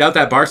going to trade out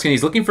that Barkskin.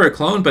 He's looking for a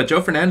clone, but Joe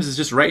Fernandez is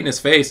just right in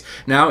his face.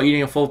 Now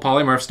eating a full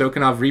polymorph.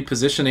 Stokanov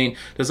repositioning.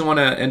 Doesn't want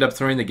to end up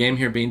throwing the game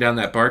here, being down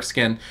that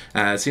Barkskin.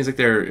 It seems like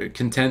they're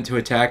content to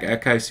attack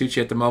Akai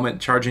Suchi at the moment,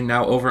 charging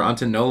now over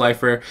onto No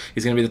Lifer.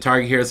 He's going to be the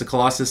target here as the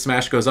Colossus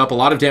Smash goes up. A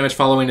lot of damage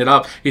following it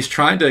up. He's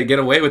trying to get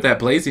away with that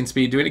blazing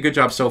speed, doing a good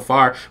job so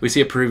far. We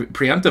see a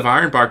preemptive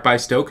Iron Bark by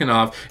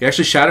Stokanov. He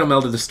actually shadow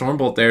melded the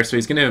Stormbolt there, so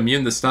he's going to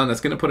immune the stun. That's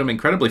going to put him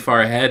incredibly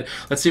far ahead.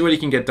 Let's see what he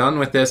can get done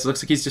with this.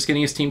 Looks like he's just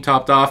getting his team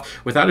topped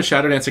off without a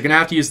Shadow Dance. They're going to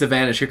have to use the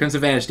Vanish. Here comes the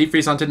Vanish. Deep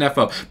Freeze onto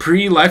Nefo.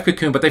 Pre-Life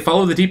Cocoon, but they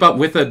follow the Deep Up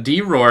with a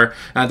D-Roar.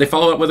 They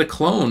follow it with a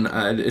Clone.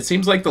 It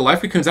seems like the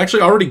Life Cocoon's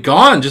actually already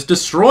gone, just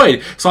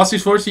destroyed.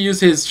 Saucy's forced to use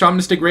his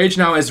Shamanistic Rage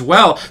now as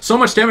well. So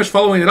much damage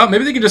following it up.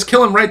 Maybe they can just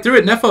kill him right through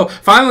it. Nefo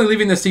finally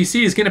leaving the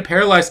CC. Is going to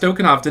paralyze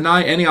Stokanov,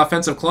 deny any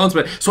offensive clones,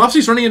 but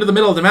Swapsy's running into the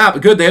middle of the map.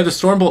 Good, they have the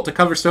Stormbolt to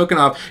cover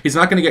Stokanov. He's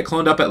not going to get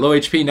cloned up at low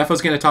HP.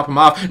 Nefo's going to top him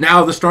off.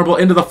 Now the Stormbolt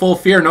into the full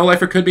fear. No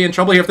Lifer could be in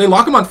trouble here. If they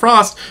lock him on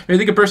Frost, maybe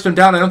they could burst him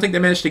down. I don't think they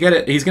managed to get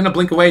it. He's going to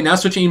blink away. Now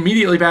switching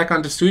immediately back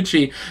onto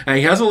Suchi.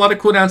 He has a lot of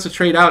cooldowns to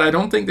trade out. I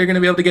don't think they're going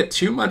to be able to get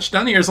too much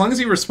done here. As long as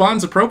he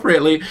responds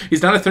appropriately,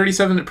 he's down to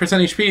 37%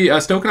 HP.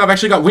 Stokanov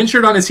actually got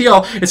Windshirt on his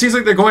heel. It seems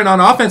like they're going on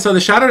offense, so the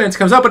Shadow Dance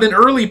comes up, but an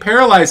early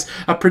paralyze,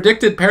 a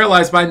predicted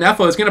paralyze by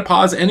Nefo is going to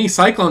pause any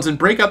Cyclones and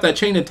break up that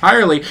chain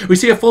entirely. We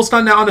see a full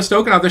stun now onto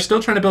Stokanov. They're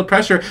still trying to build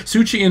pressure.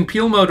 Suchi in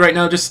peel mode right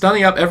now, just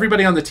stunning up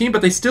everybody on the team,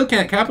 but they still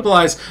can't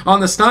capitalize on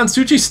the stun.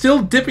 Suchi's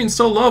still dipping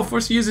so low,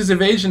 forced to use his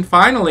evasion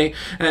finally,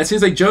 and it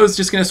seems like Joe's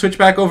just going to switch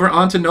back over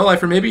onto No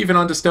Life, or maybe even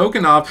onto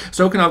Stokanov.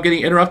 Stokanov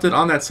getting interrupted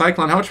on that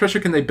Cyclone. How much pressure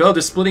can they build?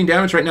 Just splitting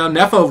damage right now.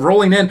 Nefo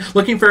rolling in,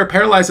 looking for a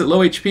paralyze at low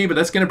HP, but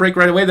that's going to break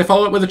right away. They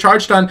follow it with a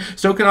charge stun.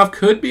 Stokanov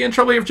could be in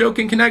trouble if Joe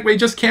can connect, but he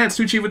just can't.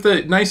 Suchi with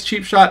the nice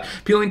cheap shot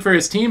peeling for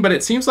his team, but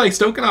it seems like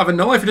Stokanov and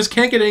No Life just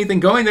can't get anything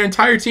going. Their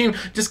entire team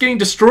just getting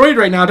destroyed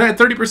right now, down at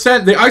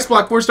 30%. The Ice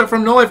Block forced up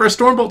from No Life for a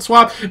Stormbolt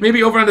swap,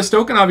 maybe over onto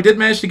Stokanov. He did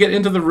manage to get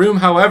into the room,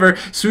 however.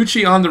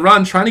 Suchi on the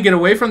run, trying to get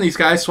away from these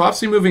guys.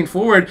 Swapsy moving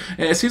forward,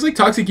 and it seems like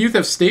Toxic Youth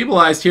have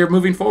stabilized here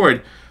moving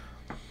forward.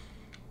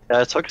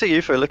 Toxic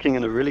Youth are looking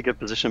in a really good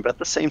position, but at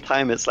the same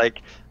time, it's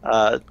like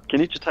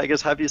Kenitra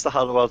Tigers have used the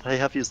Hard World, they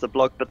have used the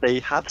block, but they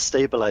have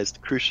stabilized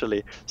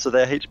crucially. So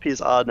their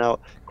HPs are now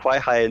quite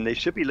high, and they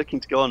should be looking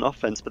to go on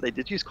offense, but they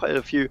did use quite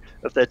a few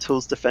of their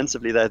tools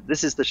defensively there.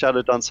 This is the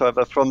Shadow Dance,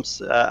 however, from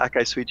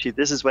Akai Suichi.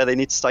 This is where they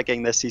need to start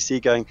getting their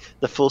CC going,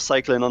 the full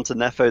cycling onto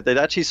Nefo. They're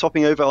actually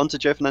swapping over onto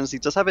Joe Fernandez. He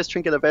does have his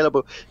trinket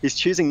available. He's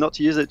choosing not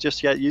to use it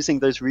just yet, using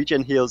those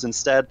regen heals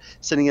instead,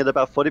 sitting at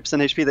about 40%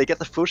 HP. They get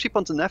the full sheep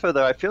onto Nefo,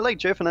 though. I feel like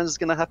Joe Fernandez is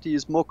going to have to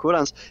use more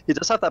cooldowns. He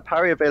does have that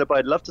parry available.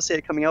 I'd love to see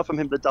it coming out from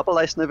him. The double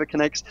Ice Nova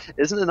connects.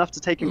 Isn't enough to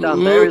take him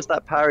down. There is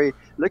that parry.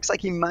 Looks like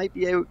he might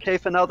be okay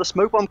for now. The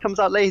smoke bomb comes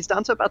out late. He's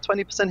down to about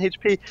 20%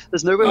 HP.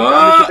 There's no real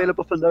damage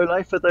available for No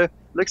Lifer, though.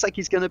 Looks like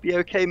he's going to be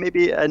okay,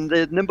 maybe. And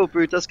the Nimble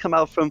Brew does come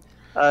out from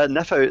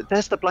Nefo.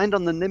 There's the blind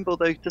on the Nimble,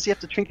 though. Does he have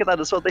to trinket that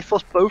as well? They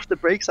force both the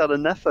breaks out of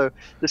Nefo.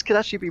 This could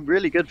actually be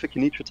really good for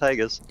Kenitra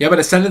Tigers. Yeah, but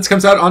Ascendance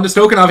comes out onto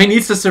Stokanov. He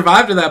needs to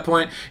survive to that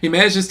point. He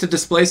manages to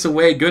displace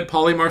away good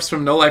polymorphs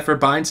from No Lifer,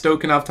 buying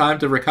Stokanov time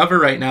to recover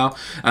right now.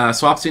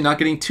 Swapsy not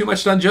getting too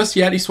much done just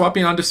yet. He's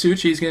swapping onto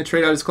Suchi. He's going to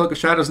trade out his Cloak of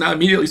Shadows. Now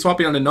immediately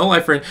swapping onto No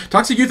Lifer. And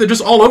Toxic Youth are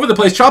just all over the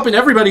place, chopping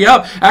everybody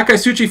up. Akai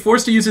Suchi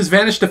forced to use his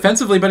Vanish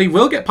defensively, but he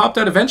will get popped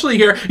out eventually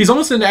here. He's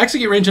almost into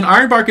execute range, and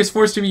Iron Bark is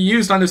forced to be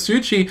used onto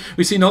Suchi.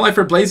 We see No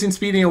Lifer blazing,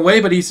 speeding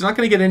away, but he's not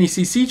going to get any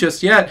CC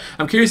just yet.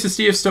 I'm curious to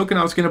see if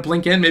Stokanov's going to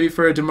blink in, maybe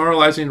for a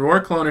demoralizing Roar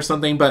clone or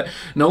something, but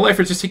No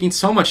Lifer's just taking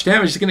so much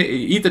damage. He's going to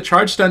eat the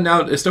charge stun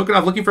now.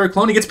 Stokanov looking for a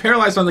clone. He gets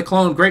paralyzed on the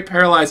clone. Great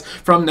paralyze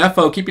from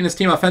Nefo, keeping his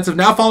team offensive.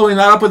 Now following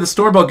that up with a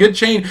Stormbow. Good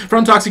chain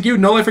from Toxic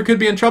Youth. No Lifer could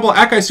be in trouble.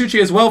 Akai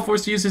Suchi as well,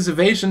 forced to use his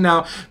evasion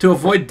now to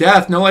avoid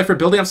death. No Lifer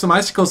building up some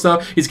icicles, though.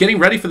 He's getting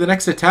ready for the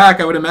next attack,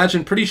 I would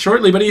imagine, pretty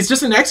shortly, but he's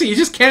just an exit. He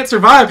just can't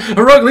survive.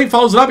 Heroic Leap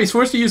follows it up. He's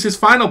forced to use his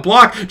final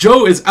block. Joe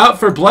is out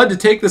for blood to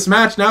take this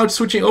match. Now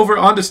switching over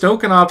onto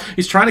Stokanov.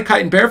 He's trying to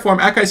kite in bear form.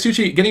 Akai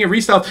Suchi getting a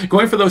re-stealth,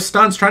 going for those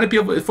stuns, trying to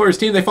peel for his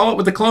team. They follow up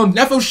with the clone.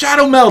 Nefo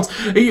Shadow Melts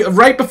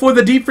right before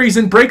the deep freeze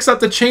and breaks up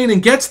the chain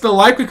and gets the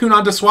Life Cocoon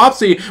onto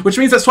Swapsy, which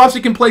means that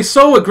Swapsy can play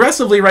so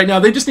aggressively right now.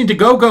 They just need to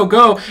go, go,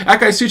 go.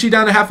 Akai Suchi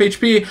down to half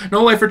HP.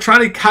 No Lifer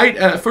trying to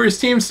kite for his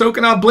team.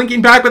 Stokanov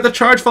blinking back, but the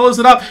charge follows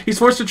it up. He's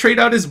forced to trade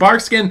out his Bark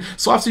Skin.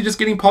 Swapsy just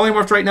getting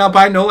polymorphed right now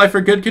by No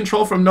Lifer. Good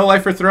control from No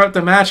Lifer throughout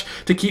the match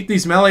to keep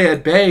these melee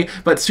at bay,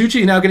 but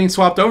Suchi now getting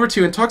swapped over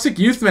to, and Toxic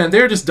Youth, man,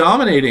 they're just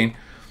dominating.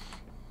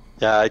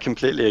 Yeah, I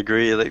completely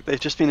agree. Like, they've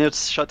just been able to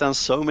shut down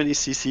so many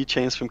CC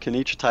chains from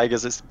Kenitra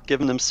Tigers. It's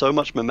given them so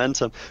much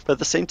momentum. But at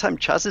the same time,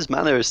 Chaz's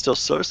mana is still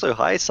so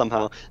high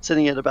somehow,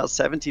 sitting at about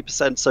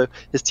 70%. So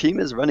his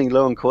team is running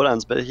low on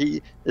cooldowns, but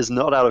he is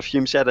not out of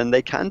fumes yet. And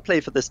they can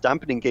play for this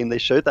dampening game. They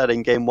showed that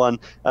in game 1.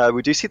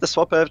 We do see the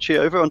swap actually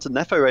over onto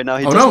Nefo right now.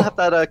 He doesn't have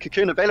that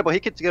cocoon available. He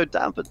could go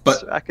down, but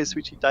Akai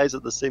Suchi dies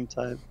at the same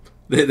time.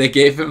 They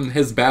gave him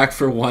his back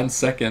for 1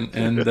 second,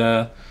 and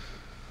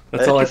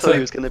that's all I thought he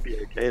was going to be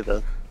okay,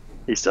 though.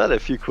 He still had a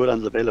few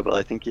cooldowns available.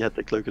 I think he had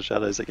the Cloak of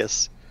Shadows. I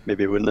guess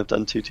maybe it wouldn't have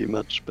done too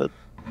much, but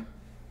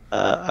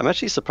I'm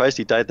actually surprised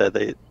he died there.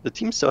 The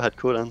team still had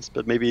cooldowns,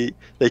 but maybe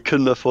they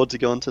couldn't afford to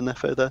go onto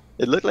Nefo there.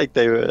 It looked like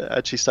they were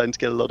actually starting to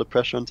get a lot of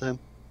pressure onto him.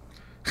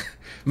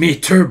 Me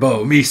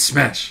turbo, me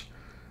smash.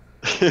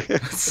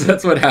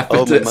 That's what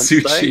happened at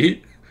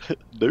Suchi.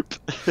 Nope.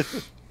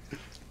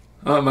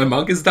 My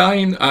monk is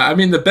dying? I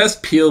mean, the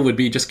best peel would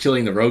be just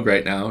killing the rogue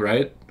right now,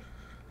 right?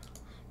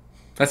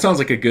 That sounds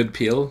like a good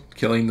peel,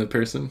 killing the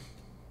person.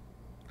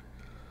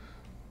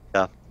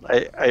 Yeah,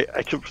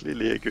 I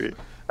completely agree.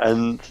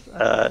 And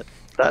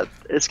that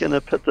is going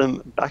to put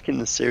them back in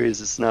the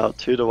series. It's now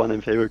 2-1 in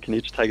favor of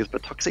Kenitra Tigers,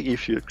 but Toxic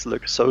Youth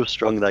look so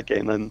strong that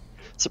game. I'm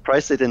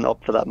surprised they didn't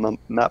opt for that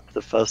map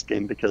the first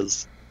game,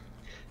 because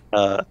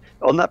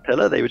on that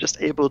pillar, they were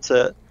just able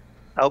to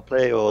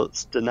outplay or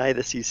deny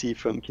the CC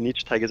from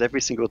Kenitra Tigers every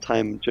single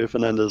time. Joe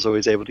Fernandez was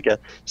always able to get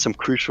some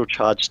crucial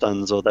charge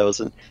stuns, or there was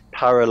a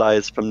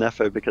paralyze from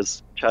Nefo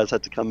because Chaz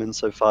had to come in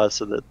so far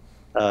so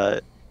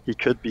that he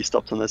could be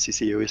stopped on the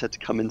CC. He always had to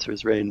come into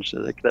his range.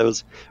 Like, there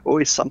was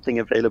always something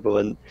available,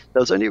 and there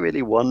was only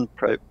really one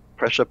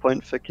pressure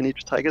point for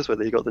Kenitra Tigers where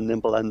they got the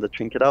Nimble and the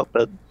Trinket out,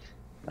 but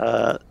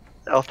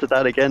after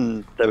that,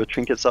 again, there were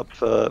Trinkets up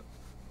for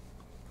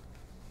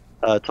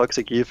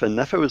Toxic Youth, and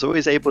Nefo was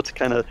always able to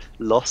kind of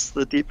lost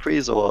the deep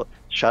freeze or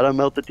shadow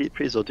melt the deep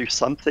freeze or do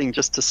something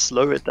just to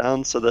slow it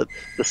down so that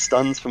the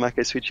stuns from Akai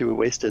Suichi were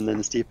wasted and then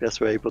his DPS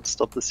were able to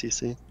stop the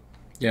CC.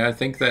 Yeah, I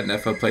think that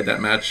Nefo played that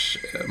match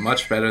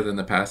much better than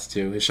the past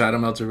two. His shadow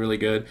melts are really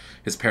good.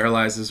 His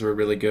paralyzes were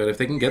really good. If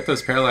they can get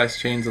those paralyzed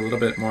chains a little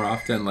bit more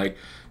often, like,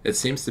 it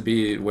seems to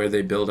be where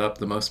they build up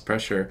the most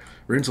pressure.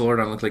 Runes of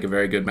Lordon looked like a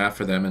very good map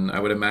for them, and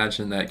I would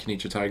imagine that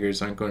Kenitra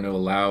Tigers aren't going to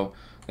allow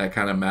that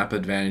kind of map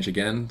advantage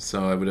again.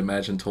 So I would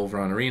imagine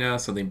Tolvaron Arena,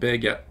 something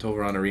big, yeah,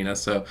 Tolvaron Arena.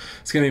 So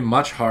it's going to be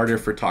much harder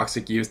for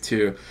Toxic Youth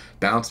to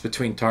bounce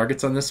between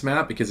targets on this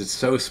map because it's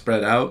so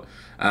spread out.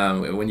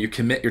 When you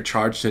commit your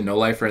charge to No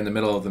Lifer in the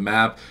middle of the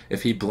map,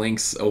 if he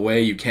blinks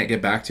away, you can't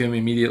get back to him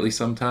immediately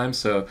sometimes.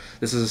 So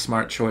this is a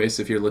smart choice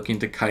if you're looking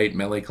to kite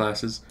melee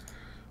classes.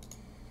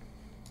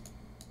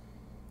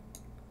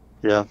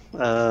 Yeah,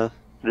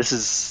 this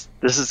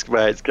is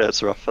where it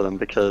gets rough for them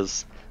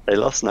because they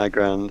lost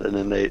Nagrand and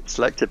then they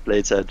selected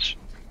Blade's Edge,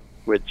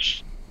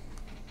 which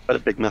quite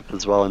a big map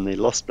as well, and they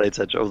lost Blade's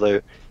Edge,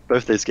 although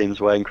both those games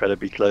were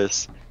incredibly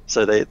close.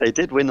 So they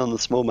did win on the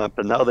small map,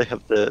 but now they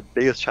have the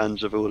biggest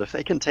challenge of all. If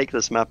they can take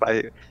this map,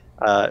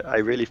 I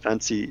really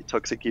fancy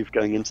Toxic Youth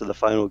going into the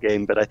final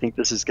game, but I think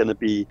this is going to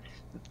be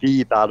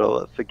the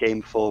battle for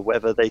Game 4,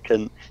 whether they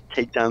can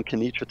take down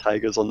Kenitra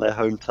Tigers on their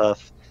home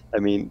turf. I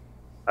mean,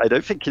 I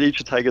don't think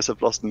Kenitra Tigers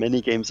have lost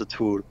many games at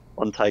all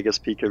on Tigers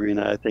Peak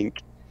Arena. I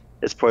think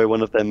it's probably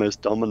one of their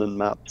most dominant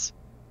maps.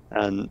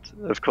 And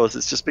of course,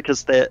 it's just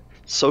because they're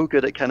so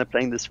good at kind of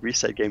playing this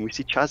reset game. We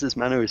see Chaz's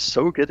Mano is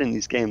so good in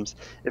these games.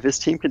 If his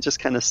team can just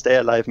kind of stay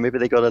alive, maybe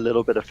they got a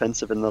little bit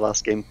offensive in the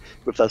last game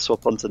with that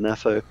swap onto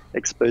Nefo,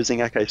 exposing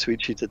Akai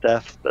Suichi to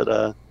death.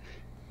 But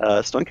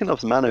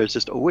Stoinkinov's Mano is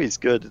just always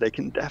good. They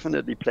can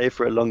definitely play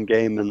for a long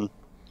game, and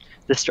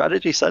this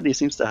strategy certainly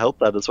seems to help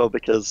that as well,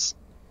 because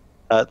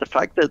the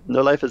fact that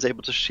No Life is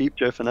able to sheep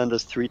Joe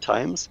Fernandez 3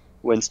 times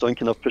when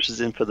Stoinkinov pushes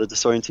in for the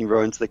disorienting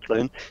row into the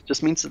clone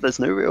just means that there's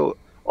no real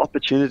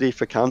opportunity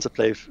for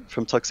counterplay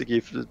from Toxic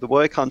Youth. The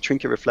warrior can't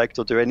trinket reflect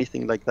or do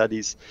anything like that.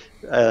 He's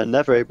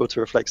never able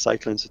to reflect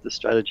cyclones with the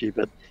strategy,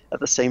 but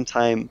at the same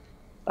time,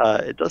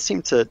 it does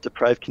seem to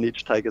deprive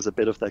Kenitra Tigers a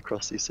bit of their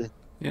cross CC.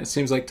 Yeah, it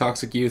seems like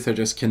Toxic Youth are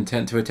just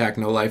content to attack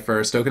No Life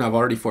first. Stokanov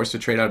already forced to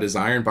trade out his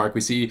Iron Bark.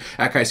 We see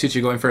Akai Suchi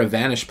going for a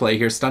Vanish play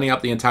here, stunning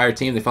up the entire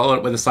team. They follow it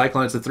up with a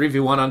Cyclone. It's a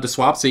 3v1 onto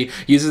Swapsy.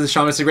 He uses the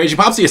Shamanistic Rage. He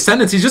pops the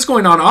Ascendance. He's just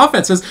going on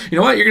offense. Says, you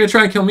know what, you're going to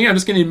try and kill me. I'm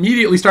just going to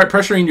immediately start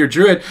pressuring your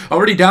Druid.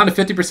 Already down to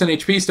 50%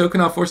 HP.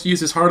 Stokanov forced to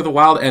use his Heart of the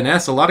Wild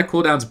NS. A lot of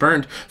cooldowns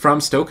burned from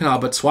Stokanov,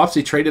 but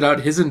Swapsy traded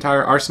out his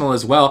entire arsenal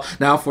as well.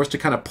 Now forced to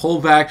kind of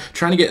pull back,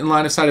 trying to get in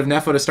line of sight of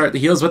Nefo to start the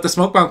heals, but the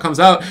Smoke Bomb comes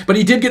out. But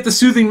he did get the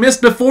Soothing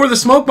Mist before the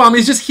Smoke Bomb.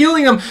 He's just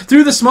healing him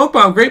through the Smoke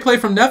Bomb. Great play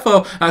from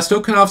Nefo.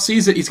 Stokanov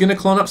sees it. He's going to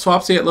clone up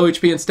Swapsy at low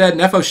HP instead.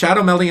 Nefo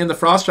Shadow Melding in the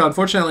Frost Jaw.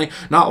 Unfortunately,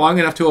 not long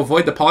enough to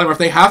avoid the Polymorph.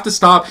 They have to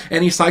stop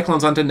any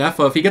Cyclones onto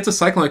Nefo. If he gets a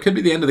Cyclone, it could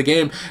be the end of the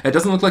game. It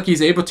doesn't look like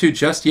he's able to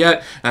just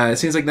yet. It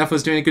seems like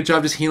Nefo's doing a good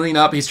job just healing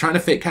up. He's trying to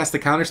fake cast the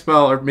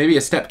counterspell, or maybe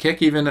a step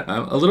kick even.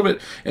 A little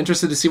bit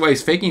interested to see why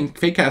he's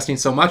fake casting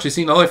so much. We've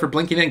seen No Life for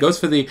blinking in, goes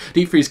for the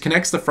Deep Freeze,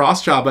 connects the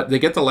Frost Jaw, but they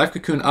get the Life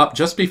Cocoon up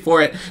just before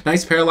it.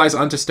 Nice paralyze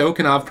onto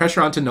Stokanov.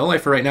 Pressure onto No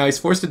Life for right now. He's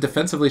forced to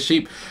defensively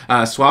sheep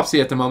Swapsy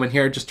at the moment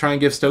here. Just try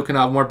and give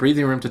Stokanov more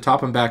breathing room to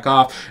top him back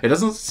off. It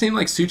doesn't seem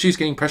like Suchi's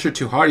getting pressured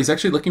too hard. He's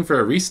actually looking for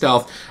a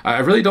re-stealth. I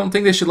really don't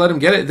think they should let him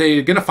get it.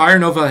 They're going to Fire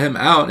Nova him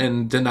out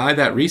and deny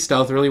that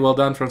re-stealth. Really well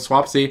done from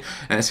Swapsy.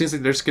 And it seems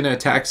like they're just going to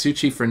attack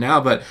Suchi for now,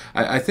 but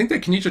I think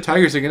that Kenitra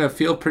Tigers are going to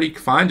feel pretty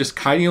fine just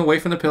kiting away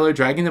from the pillar,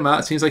 dragging them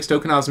out. It seems like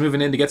Stokanov's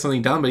moving in to get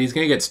something done, but he's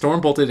going to get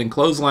storm bolted and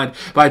clotheslined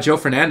by Joe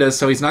Fernandez,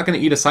 so he's not going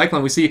to eat a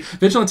Cyclone. We see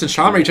Vigilance and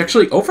Shaman Rage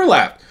actually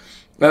overlap.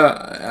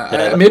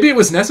 Maybe it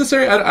was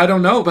necessary, I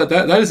don't know, but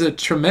that is a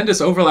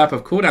tremendous overlap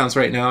of cooldowns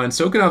right now, and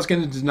Stokanov's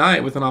going to deny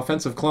it with an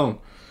offensive clone.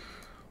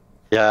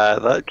 Yeah,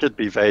 that could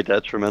be very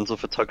detrimental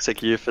for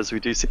Toxic Youth, as we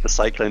do see the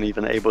Cyclone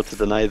even able to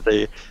deny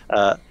the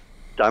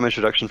damage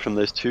reduction from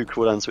those two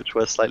cooldowns, which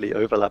were slightly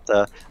overlapped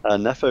there.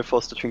 Nefo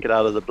forced to trinket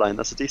out of the blind.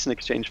 That's a decent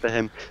exchange for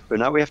him, but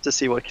now we have to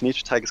see what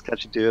Kenitra Tigers can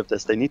actually do with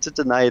this. They need to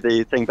deny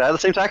the thing, but at the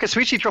same time,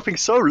 Akasuichi dropping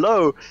so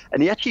low,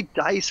 and he actually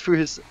dies through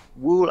his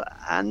wall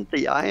and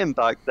the Iron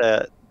Bark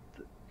there.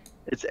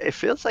 It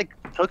feels like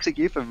Toxic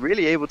Youth are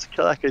really able to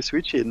kill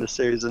Akasuichi in this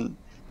series, and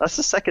that's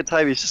the second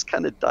time he's just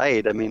kind of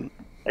died. I mean,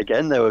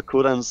 again, there were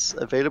cooldowns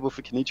available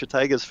for Kenitra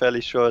Tigers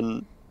fairly sure,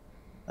 and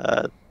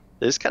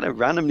they just kind of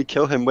randomly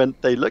kill him when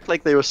they looked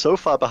like they were so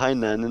far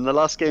behind there. And in the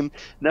last game,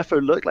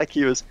 Nefo looked like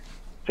he was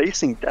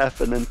facing death,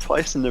 and then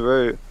twice in a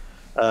row,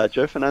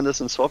 Joe Fernandez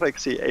and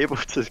Swapexy able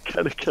to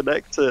kind of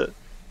connect to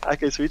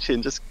Akasuichi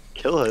and just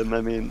kill him.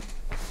 I mean,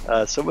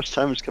 so much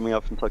damage coming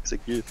out from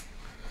Toxic Youth.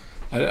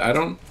 I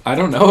don't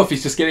know if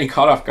he's just getting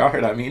caught off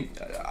guard. I mean,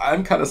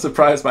 I'm kind of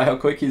surprised by how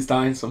quick he's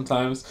dying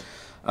sometimes.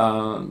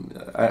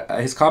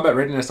 His combat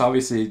readiness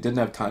obviously didn't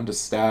have time to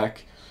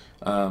stack.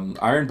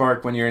 Iron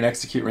Bark, when you're in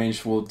execute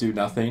range, will do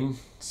nothing.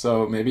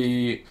 So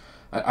maybe,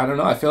 I don't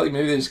know, I feel like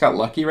maybe they just got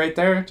lucky right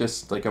there.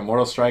 Just like a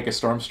Mortal Strike, a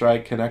Storm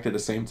Strike connect at the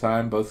same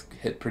time. Both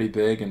hit pretty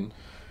big, and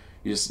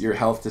your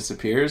health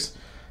disappears.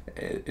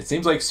 It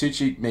seems like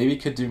Suchi maybe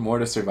could do more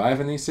to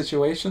survive in these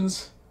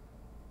situations.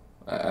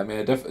 I mean,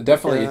 I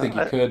definitely think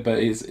he could, but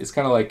it's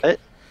kind of like...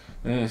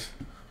 I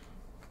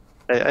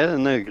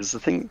don't know, because the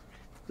thing...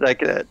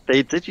 Like,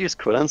 they did use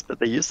cooldowns, but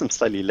they used them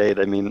slightly late.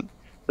 I mean,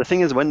 the thing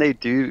is, when they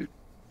do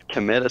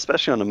commit,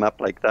 especially on a map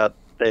like that,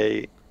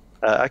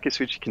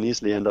 Akasuichi can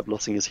easily end up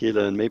losing his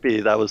healer, and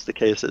maybe that was the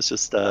case. It's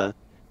just the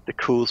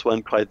cools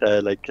weren't quite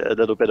there, like a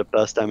little bit of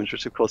burst damage,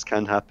 which of course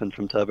can happen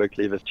from Turbo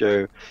Cleave if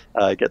Joe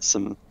gets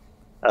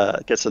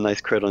a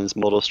nice crit on his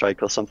Mortal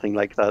Strike or something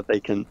like that. They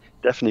can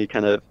definitely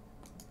kind of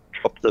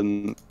drop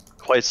them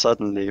quite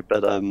suddenly,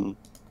 but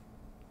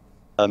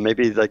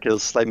maybe like it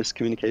was slight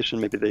miscommunication.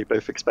 Maybe they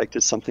both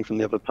expected something from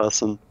the other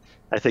person.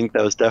 I think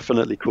there was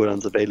definitely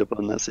cooldowns available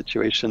in that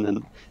situation.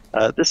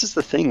 And this is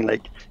the thing,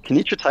 like,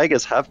 Kenitra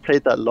Tigers have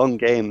played that long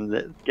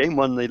game. Game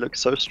 1, they look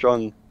so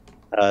strong.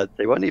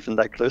 They weren't even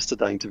that close to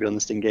dying, to be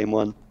honest, in game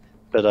 1.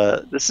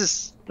 But this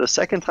is the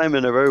second time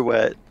in a row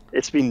where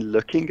it's been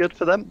looking good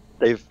for them.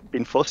 They've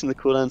been forcing the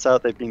cooldowns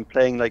out. They've been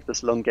playing like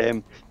this long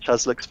game.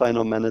 Chaz looks fine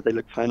on mana. They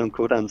look fine on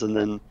cooldowns, and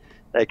then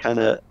they're kind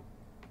of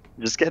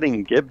just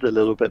getting gibbed a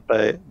little bit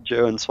by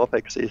Joe and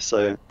SwapXC.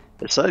 So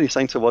it's certainly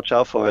something to watch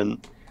out for.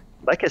 And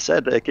like I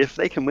said, like, if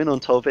they can win on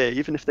 12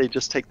 even if they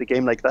just take the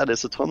game like that,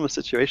 it's a tournament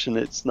situation.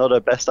 It's not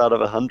a best out of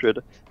 100.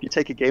 If you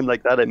take a game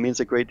like that, it means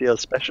a great deal,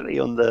 especially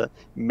on the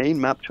main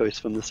map choice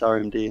from this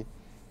RMD.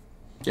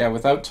 Yeah,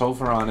 without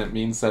Topher on, it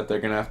means that they're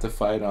going to have to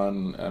fight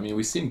on... I mean,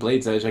 we've seen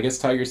Blade's Edge. I guess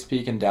Tiger's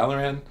Peak and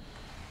Dalaran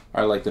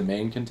are like the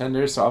main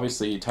contenders. So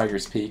obviously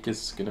Tiger's Peak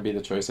is going to be the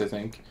choice, I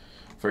think,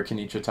 for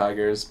Kenitra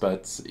Tigers.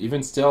 But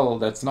even still,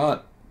 that's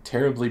not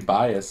terribly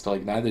biased.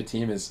 Like, neither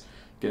team is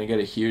going to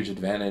get a huge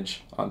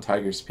advantage on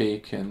Tiger's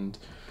Peak. And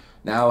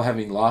now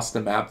having lost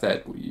the map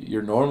that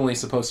you're normally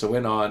supposed to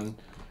win on,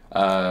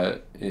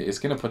 it's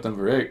going to put them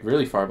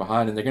really far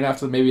behind. And they're going to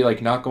have to maybe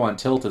like not go on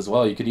tilt as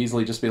well. You could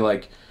easily just be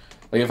like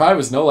if I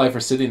was No Lifer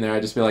sitting there,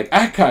 I'd just be like,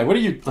 Akai, what are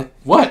you, like,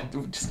 what?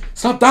 Just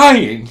stop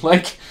dying.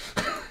 Like,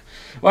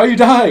 why are you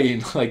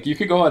dying? Like, you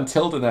could go on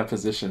tilt in that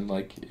position,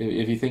 like,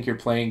 if you think you're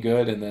playing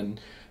good and then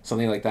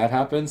something like that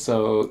happens.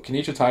 So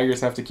Kenitra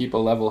Tigers have to keep a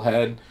level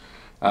head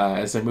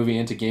as they're moving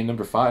into game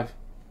number 5.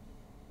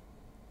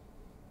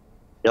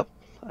 Yep,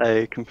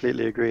 I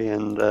completely agree.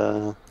 And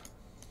I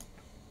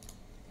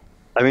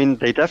mean,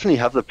 they definitely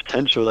have the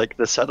potential. Like,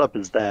 the setup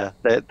is there.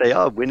 They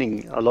are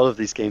winning a lot of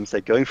these games.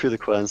 They're going through the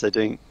cooldowns. They're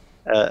doing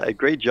a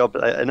great job.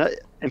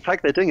 In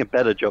fact, they're doing a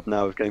better job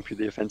now of going through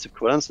the offensive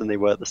cooldowns than they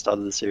were at the start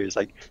of the series.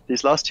 Like,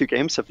 these last 2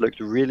 games have looked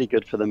really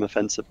good for them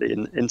offensively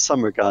in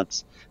some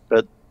regards.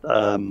 But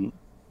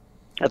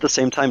at the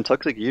same time,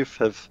 Toxic Youth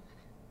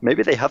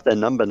maybe they have their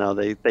number now.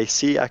 They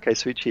see Akai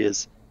Suichi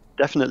as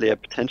definitely a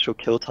potential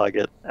kill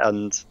target,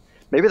 and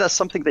maybe that's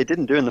something they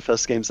didn't do in the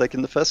first games. Like,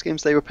 in the first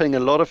games, they were putting a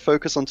lot of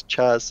focus onto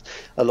Chaz,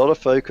 a lot of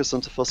focus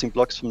onto forcing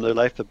blocks from No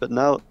Lifer, but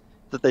now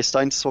that they're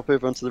starting to swap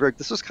over onto the Rogue,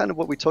 this was kind of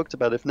what we talked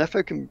about. If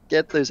Nefo can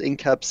get those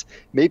in-caps,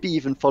 maybe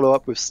even follow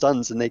up with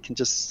stuns, and they can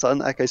just stun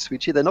Akai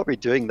Suichi, they're not really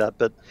doing that,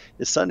 but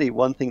it's certainly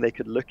one thing they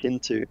could look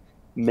into,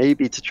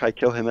 maybe to try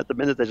kill him. At the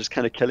minute, they're just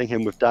kind of killing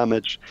him with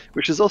damage,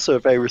 which is also a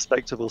very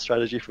respectable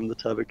strategy from the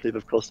Turbo Cleave.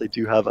 Of course, they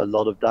do have a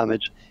lot of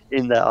damage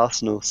in their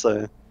arsenal,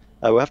 so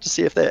we'll have to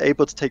see if they're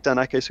able to take down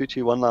Akai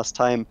Suichi one last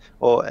time,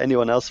 or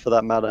anyone else for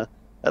that matter.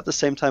 At the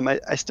same time,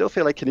 I still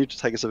feel like Kenitra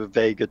Tigers have a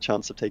very good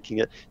chance of taking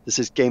it. This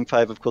is Game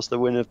 5. Of course, the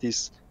winner of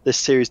this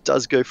series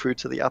does go through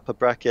to the upper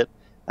bracket,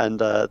 and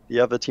the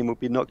other team will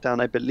be knocked down,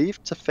 I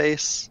believe, to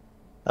face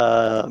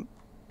the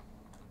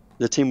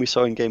team we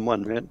saw in Game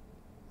 1, right?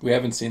 We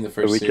haven't seen the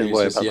first series can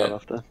worry just about yet. that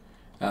after.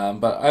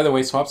 But either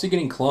way, Swapsy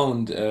getting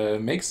cloned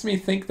makes me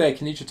think that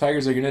Kenitra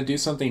Tigers are going to do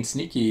something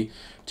sneaky.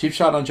 Cheap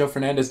shot on Joe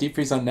Fernandez, deep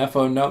freeze on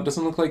Nefo. No,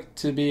 doesn't look like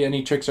to be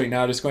any tricks right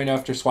now. Just going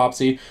after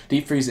Swapsy.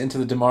 Deep freeze into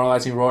the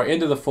demoralizing roar,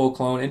 into the full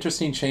clone.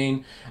 Interesting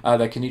chain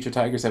that Kenitra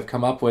Tigers have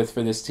come up with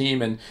for this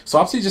team. And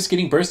Swapsy just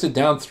getting bursted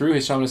down through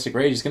his Shamanistic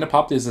Rage. He's going to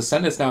pop his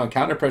Ascendance now and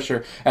counter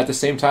pressure at the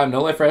same time.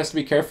 No Lifer has to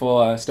be careful.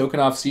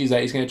 Stokanov sees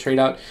that. He's going to trade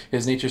out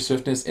his Nature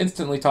Swiftness,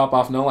 instantly top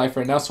off No Lifer.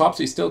 And now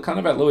Swapsy's still kind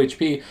of at low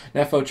HP.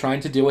 Nefo trying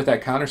to deal with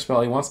that counter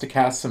spell. He wants to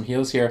cast some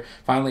heals here.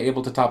 Finally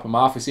able to top him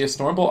off. We see a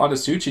Stormbolt onto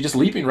Suchi, just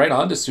leaping right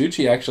onto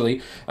Suchi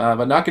actually.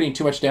 But not getting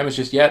too much damage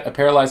just yet. A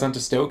Paralyze onto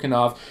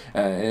Stokanov.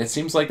 It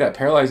seems like that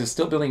Paralyze is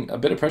still building a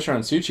bit of pressure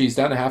on Suchi. He's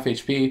down to half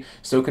HP.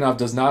 Stokanov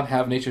does not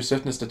have Nature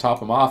Swiftness to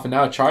top him off. And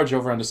now a charge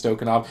over onto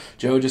Stokanov.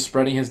 Joe just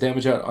spreading his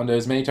damage out onto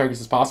as many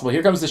targets as possible.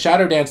 Here comes the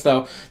Shadow Dance,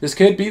 though. This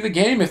could be the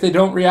game if they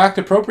don't react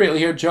appropriately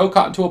here. Joe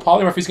caught into a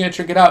Polymorph. He's going to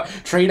trick it out.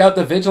 Trade out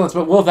the Vigilance.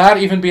 But will that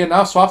even be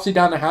enough? Swapsy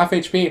down to half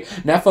HP.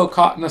 Nefo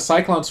caught in a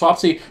Cyclone.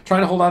 Swapsy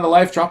trying to hold on to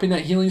life. Dropping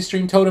that Healing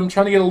Stream Totem.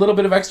 Trying to get a little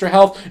bit of extra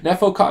health.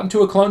 Nefo caught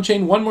into a Clone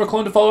Chain. One more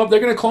clone to follow up. They're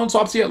going to clone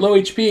Swapsy at low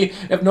HP.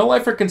 If No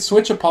Lifer can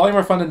switch a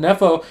Polymorph onto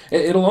Nefo,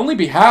 it'll only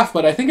be half,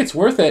 but I think it's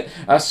worth it.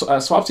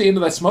 Swapsy into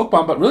that Smoke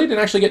Bomb, but really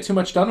didn't actually get too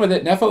much done with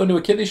it. Nefo into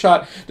a Kidney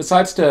Shot,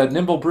 decides to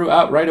Nimble Brew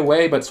out right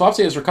away, but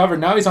Swapsy has recovered.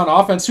 Now he's on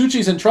offense.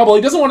 Suchi's in trouble.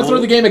 He doesn't want to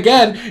throw the game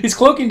again. He's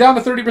cloaking down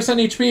to 30%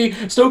 HP.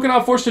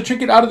 Stokanov forced to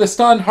Trinket out of the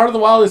stun. Heart of the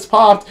Wild is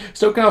popped.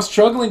 Stokanov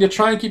struggling to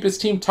try and keep his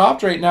team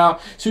topped right now.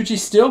 Suchi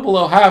still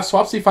below half.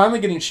 Swapsy finally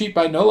getting cheap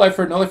by No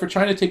Lifer. No Lifer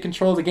trying to take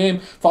control of the game,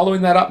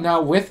 following that up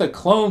now with a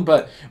clone,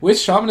 but with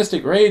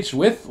Shamanistic Rage,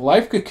 with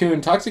Life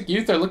Cocoon, Toxic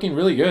Youth are looking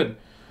really good.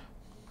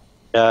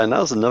 Yeah, and that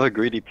was another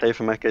greedy play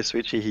from Echo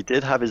Switchy. He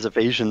did have his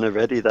evasion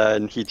already there,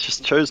 and he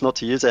just chose not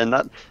to use it, and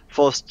that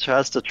forced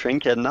Chaz to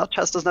trinket. And now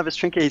Chaz doesn't have his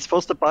trinket. He's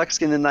forced to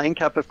Barkskin in that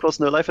incap. Of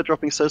course, no life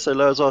dropping so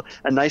low as well.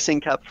 A nice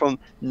incap from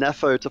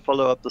Nefo to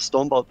follow up the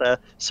Stormbolt there.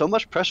 So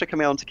much pressure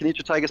coming out onto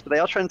Kenitra Tigers, but they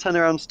are trying to turn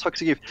around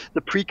Toxic Youth.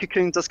 The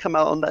pre-cocoon does come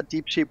out on that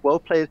deep sheep. Well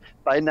played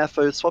by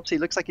Nefo. Swapsy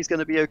looks like he's going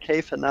to be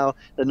okay for now.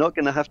 They're not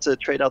going to have to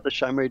trade out the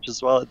Shamrage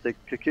as well. The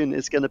cocoon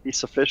is going to be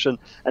sufficient,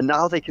 and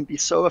now they can be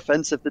so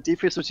offensive. The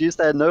defuse was used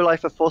there. No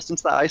life are forced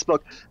into that ice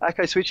block.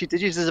 Akai Switchy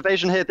did use his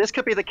evasion here. This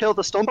could be the kill.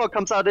 The Stormbolt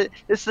comes out.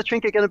 Is the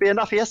trinket going to be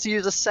enough? He has to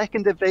use a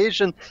second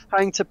evasion,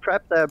 having to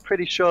prep there. I'm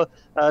pretty sure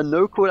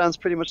no cooldowns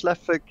pretty much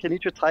left for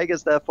Kenitra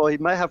Tigers, therefore. He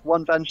might have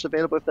one Vanish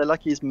available if they're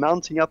lucky. He's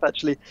mounting up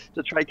actually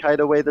to try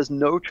kite away. There's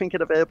no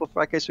trinket available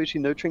for Akai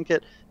Switchy, no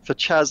trinket for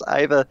Chaz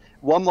either.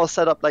 One more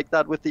setup like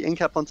that with the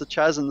incap onto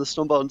Chaz and the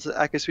Stormbolt onto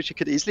Akai Switchy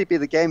could easily be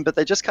the game, but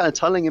they're just kind of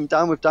tunneling him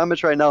down with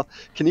damage right now.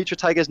 Kenitra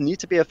Tigers need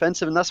to be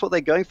offensive, and that's what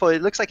they're going for.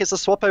 It looks like it's a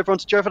swap over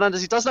onto Joe Fernandez.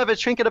 He doesn't have a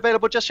trinket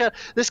available just yet.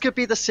 This could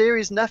be the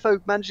series.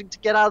 Nefo managing to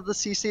get out of the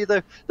CC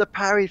though. The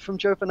parry from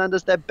Joe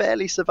Fernandez, they're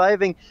barely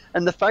surviving,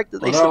 and the fact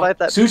that they survived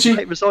that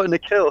might result in a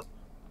kill.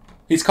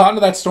 He's caught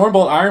into that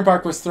Stormbolt.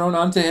 Ironbark was thrown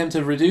onto him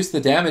to reduce the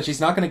damage. He's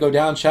not going to go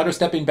down. Shadow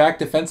stepping back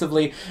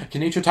defensively.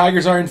 Kenitra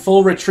Tigers are in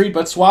full retreat,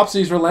 but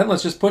Swapsy's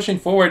relentless, just pushing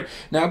forward.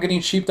 Now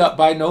getting sheeped up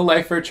by No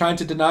Lifer, trying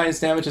to deny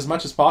his damage as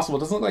much as possible.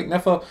 Doesn't look like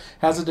Nefo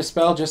has a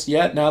Dispel just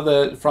yet. Now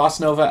the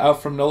Frost Nova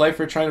out from No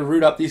Lifer, trying to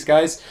root up these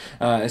guys.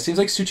 It seems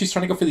like Suchi's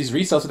trying to go for these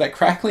resells with that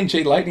Crackling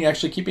Jade Lightning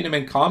actually keeping him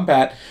in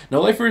combat. No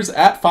Lifer is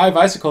at 5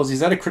 Icicles.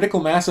 He's at a critical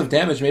mass of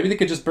damage. Maybe they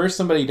could just burst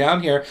somebody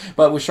down here,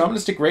 but with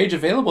Shamanistic Rage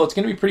available, it's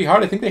going to be pretty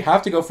hard. I think they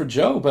have to go for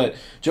Joe, but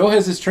Joe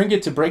has his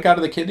trinket to break out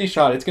of the kidney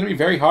shot. It's going to be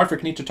very hard for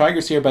Kenitra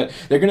Tigers here, but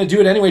they're going to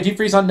do it anyway. Deep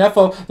Freeze on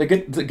Nefo. They're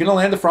going to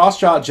land the Frost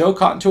shot. Joe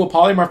caught into a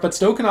Polymorph, but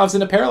Stokanov's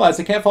in a Paralyze.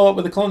 They can't follow up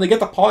with a clone. They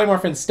get the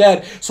Polymorph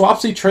instead.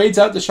 Swapsy trades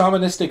out the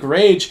Shamanistic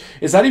Rage.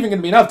 Is that even going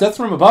to be enough? Death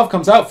from above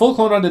comes out. Full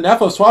clone onto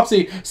Nefo.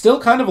 Swapsy still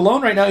kind of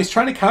alone right now. He's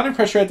trying to counter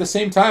pressure at the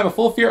same time. A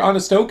full fear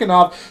onto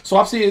Stokanov.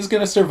 Swapsy is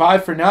going to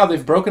survive for now.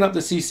 They've broken up the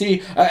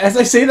CC. As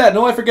I say that,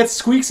 No Lifer gets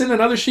squeaks in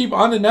another sheep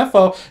onto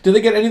Nefo. Do they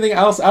get anything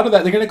else out of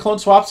that? They're going to clone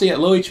Swapsy at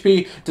low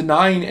HP,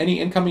 denying any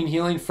incoming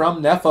healing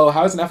from Nefo.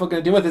 How is Nefo going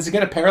to deal with this? Is he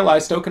going to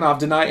paralyze Stokanov,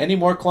 deny any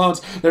more clones?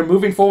 They're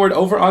moving forward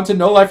over onto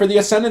No Lifer. The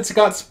Ascendance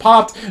got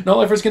popped. No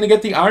Lifer's going to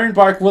get the Iron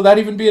Bark. Will that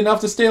even be enough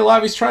to stay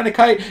alive? He's trying to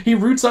kite. He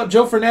roots up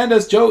Joe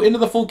Fernandez. Joe into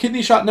the full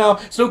kidney shot now.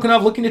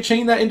 Stokanov looking to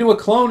chain that into a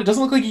clone. It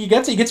doesn't look like he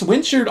gets it. He gets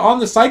wind sheared on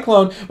the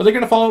Cyclone, but they're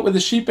going to follow it with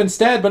a sheep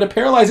instead. But a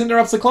paralyze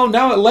interrupts the clone.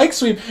 Now a leg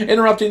sweep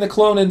interrupting the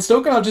clone, and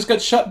Stokanov just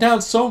got shut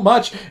down so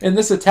much in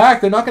this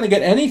attack. They're not going to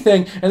get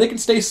anything, and they can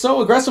stay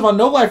so aggressive on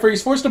No Lifer.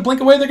 He's forced to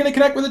blink away. They're going to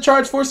connect with a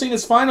charge, forcing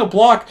his final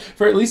block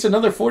for at least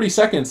another 40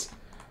 seconds.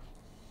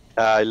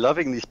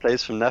 Loving these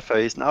plays from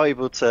Nefo. He's now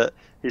able to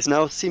He's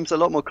now seems a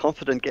lot more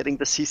confident getting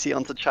the CC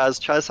onto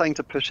Chaz. Chaz having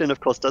to push in, of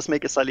course, does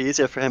make it slightly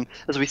easier for him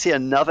as we see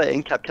another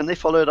incap. Can they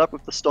follow it up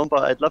with the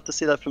Stormbolt? I'd love to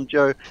see that from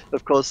Joe.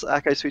 Of course,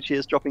 Akai Suichi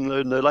is dropping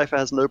low. No Lifer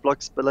has no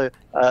blocks below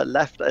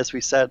left, as we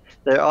said.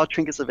 There are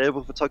trinkets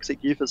available for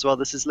Toxic Youth as well.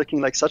 This is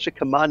looking like such a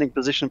commanding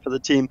position for the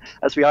team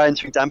as we are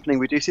entering dampening.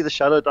 We do see the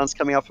Shadow Dance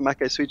coming out from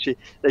Akai Suichi.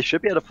 They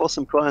should be able to force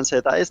some cooldowns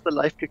here. That is the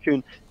Life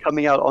Cocoon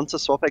coming out onto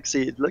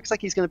SwapXC. It looks like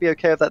he's going to be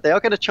okay with that. They are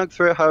going to chunk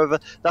through it, however.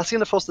 That's going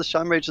to force the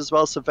Sham Rage as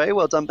well, so very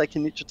well done by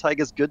Kenitra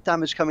Tigers. Good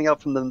damage coming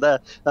out from them there.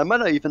 That might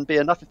not even be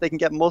enough if they can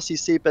get more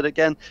CC, but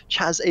again,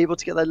 Chaz able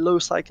to get that low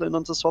Cyclone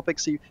onto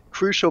SwapXC.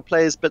 Crucial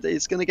plays, but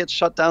it's going to get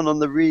shut down on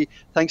the re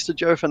thanks to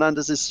Joe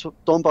Fernandez's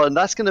Stormbolt, and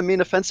that's going to mean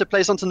offensive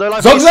plays onto No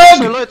Life. So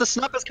low, the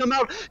snap has come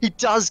out. He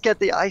does get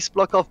the ice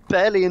block off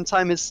barely in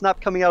time. His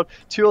snap coming out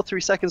 2 or 3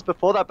 seconds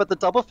before that, but the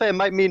double fair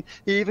might mean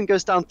he even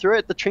goes down through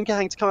it. The trinket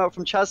hang to come out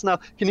from Chaz now.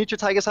 Kenitra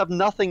Tigers have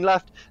nothing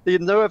left. They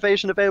have no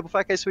evasion available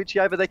for Akai Suichi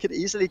either. They could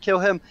easily kill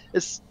him.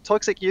 It's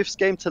Toxic Youth's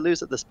game to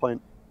lose at this point.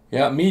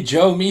 Yeah, me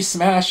Joe, me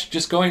Smash,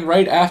 just going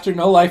right after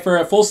No Lifer.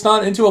 A full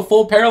stun into a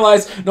full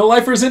paralyze. No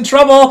Lifer's in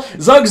trouble.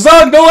 Zug,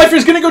 Zug. No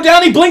Lifer's going to go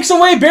down. He blinks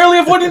away, barely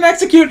avoiding an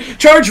execute.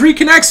 Charge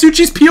reconnects.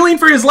 Suchi's peeling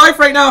for his life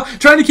right now,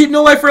 trying to keep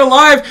No Lifer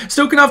alive.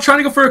 Stokanov trying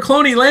to go for a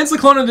clone. He lands the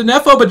clone into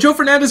Nefo, but Joe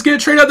Fernandez going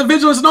to trade out the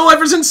Vigilance. No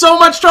Lifer's in so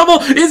much trouble.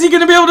 Is he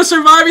going to be able to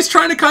survive? He's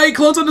trying to kite.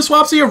 Clones onto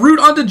Swapsy, a root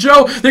onto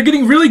Joe. They're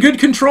getting really good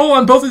control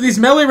on both of these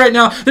melee right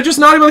now. They're just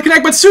not able to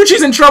connect, but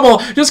Suchi's in trouble.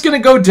 Just going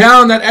to go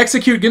down. That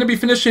execute going to be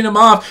finishing him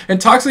off.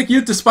 And Toxic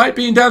Youth, despite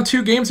being down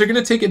 2 games, they're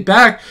going to take it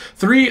back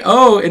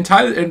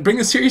 3-0 and bring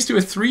the series to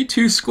a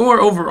 3-2 score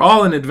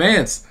overall in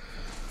advance.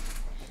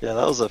 Yeah,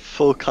 that was a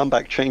full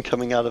comeback train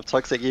coming out of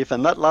Toxic Youth,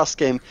 and that last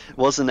game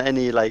wasn't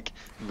any like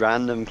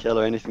random kill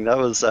or anything. That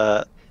was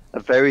a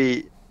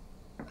very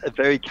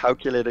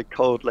calculated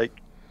cold,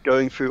 like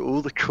going through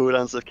all the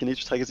cooldowns of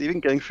Kenitra Tigers,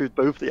 even going through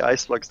both the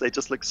ice blocks. They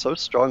just look so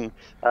strong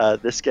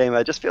this game.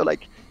 I just feel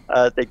like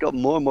they got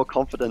more and more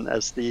confident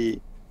as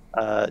the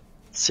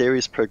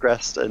series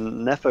progressed,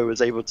 and Nefo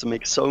was able to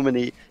make so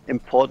many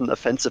important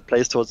offensive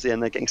plays towards the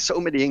end. They're getting so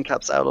many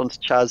incaps out onto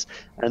Chaz,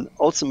 and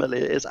ultimately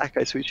it is Akai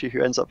Suichi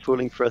who ends up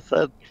falling for a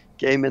 3rd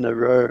game in a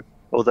row.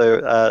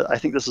 Although I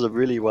think this is a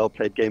really well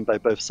played game by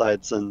both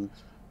sides, and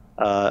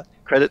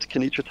credit to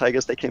Kenitra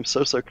Tigers, they came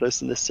so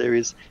close in this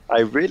series.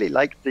 I really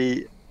liked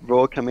the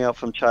roar coming out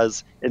from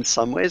Chaz in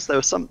some ways. There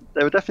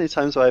were definitely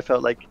times where I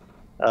felt like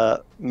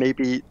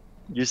maybe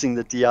using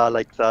the DR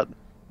like that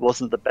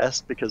wasn't the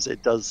best, because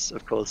it does,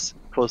 of course,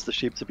 cause the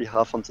sheep to be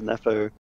half onto Nepo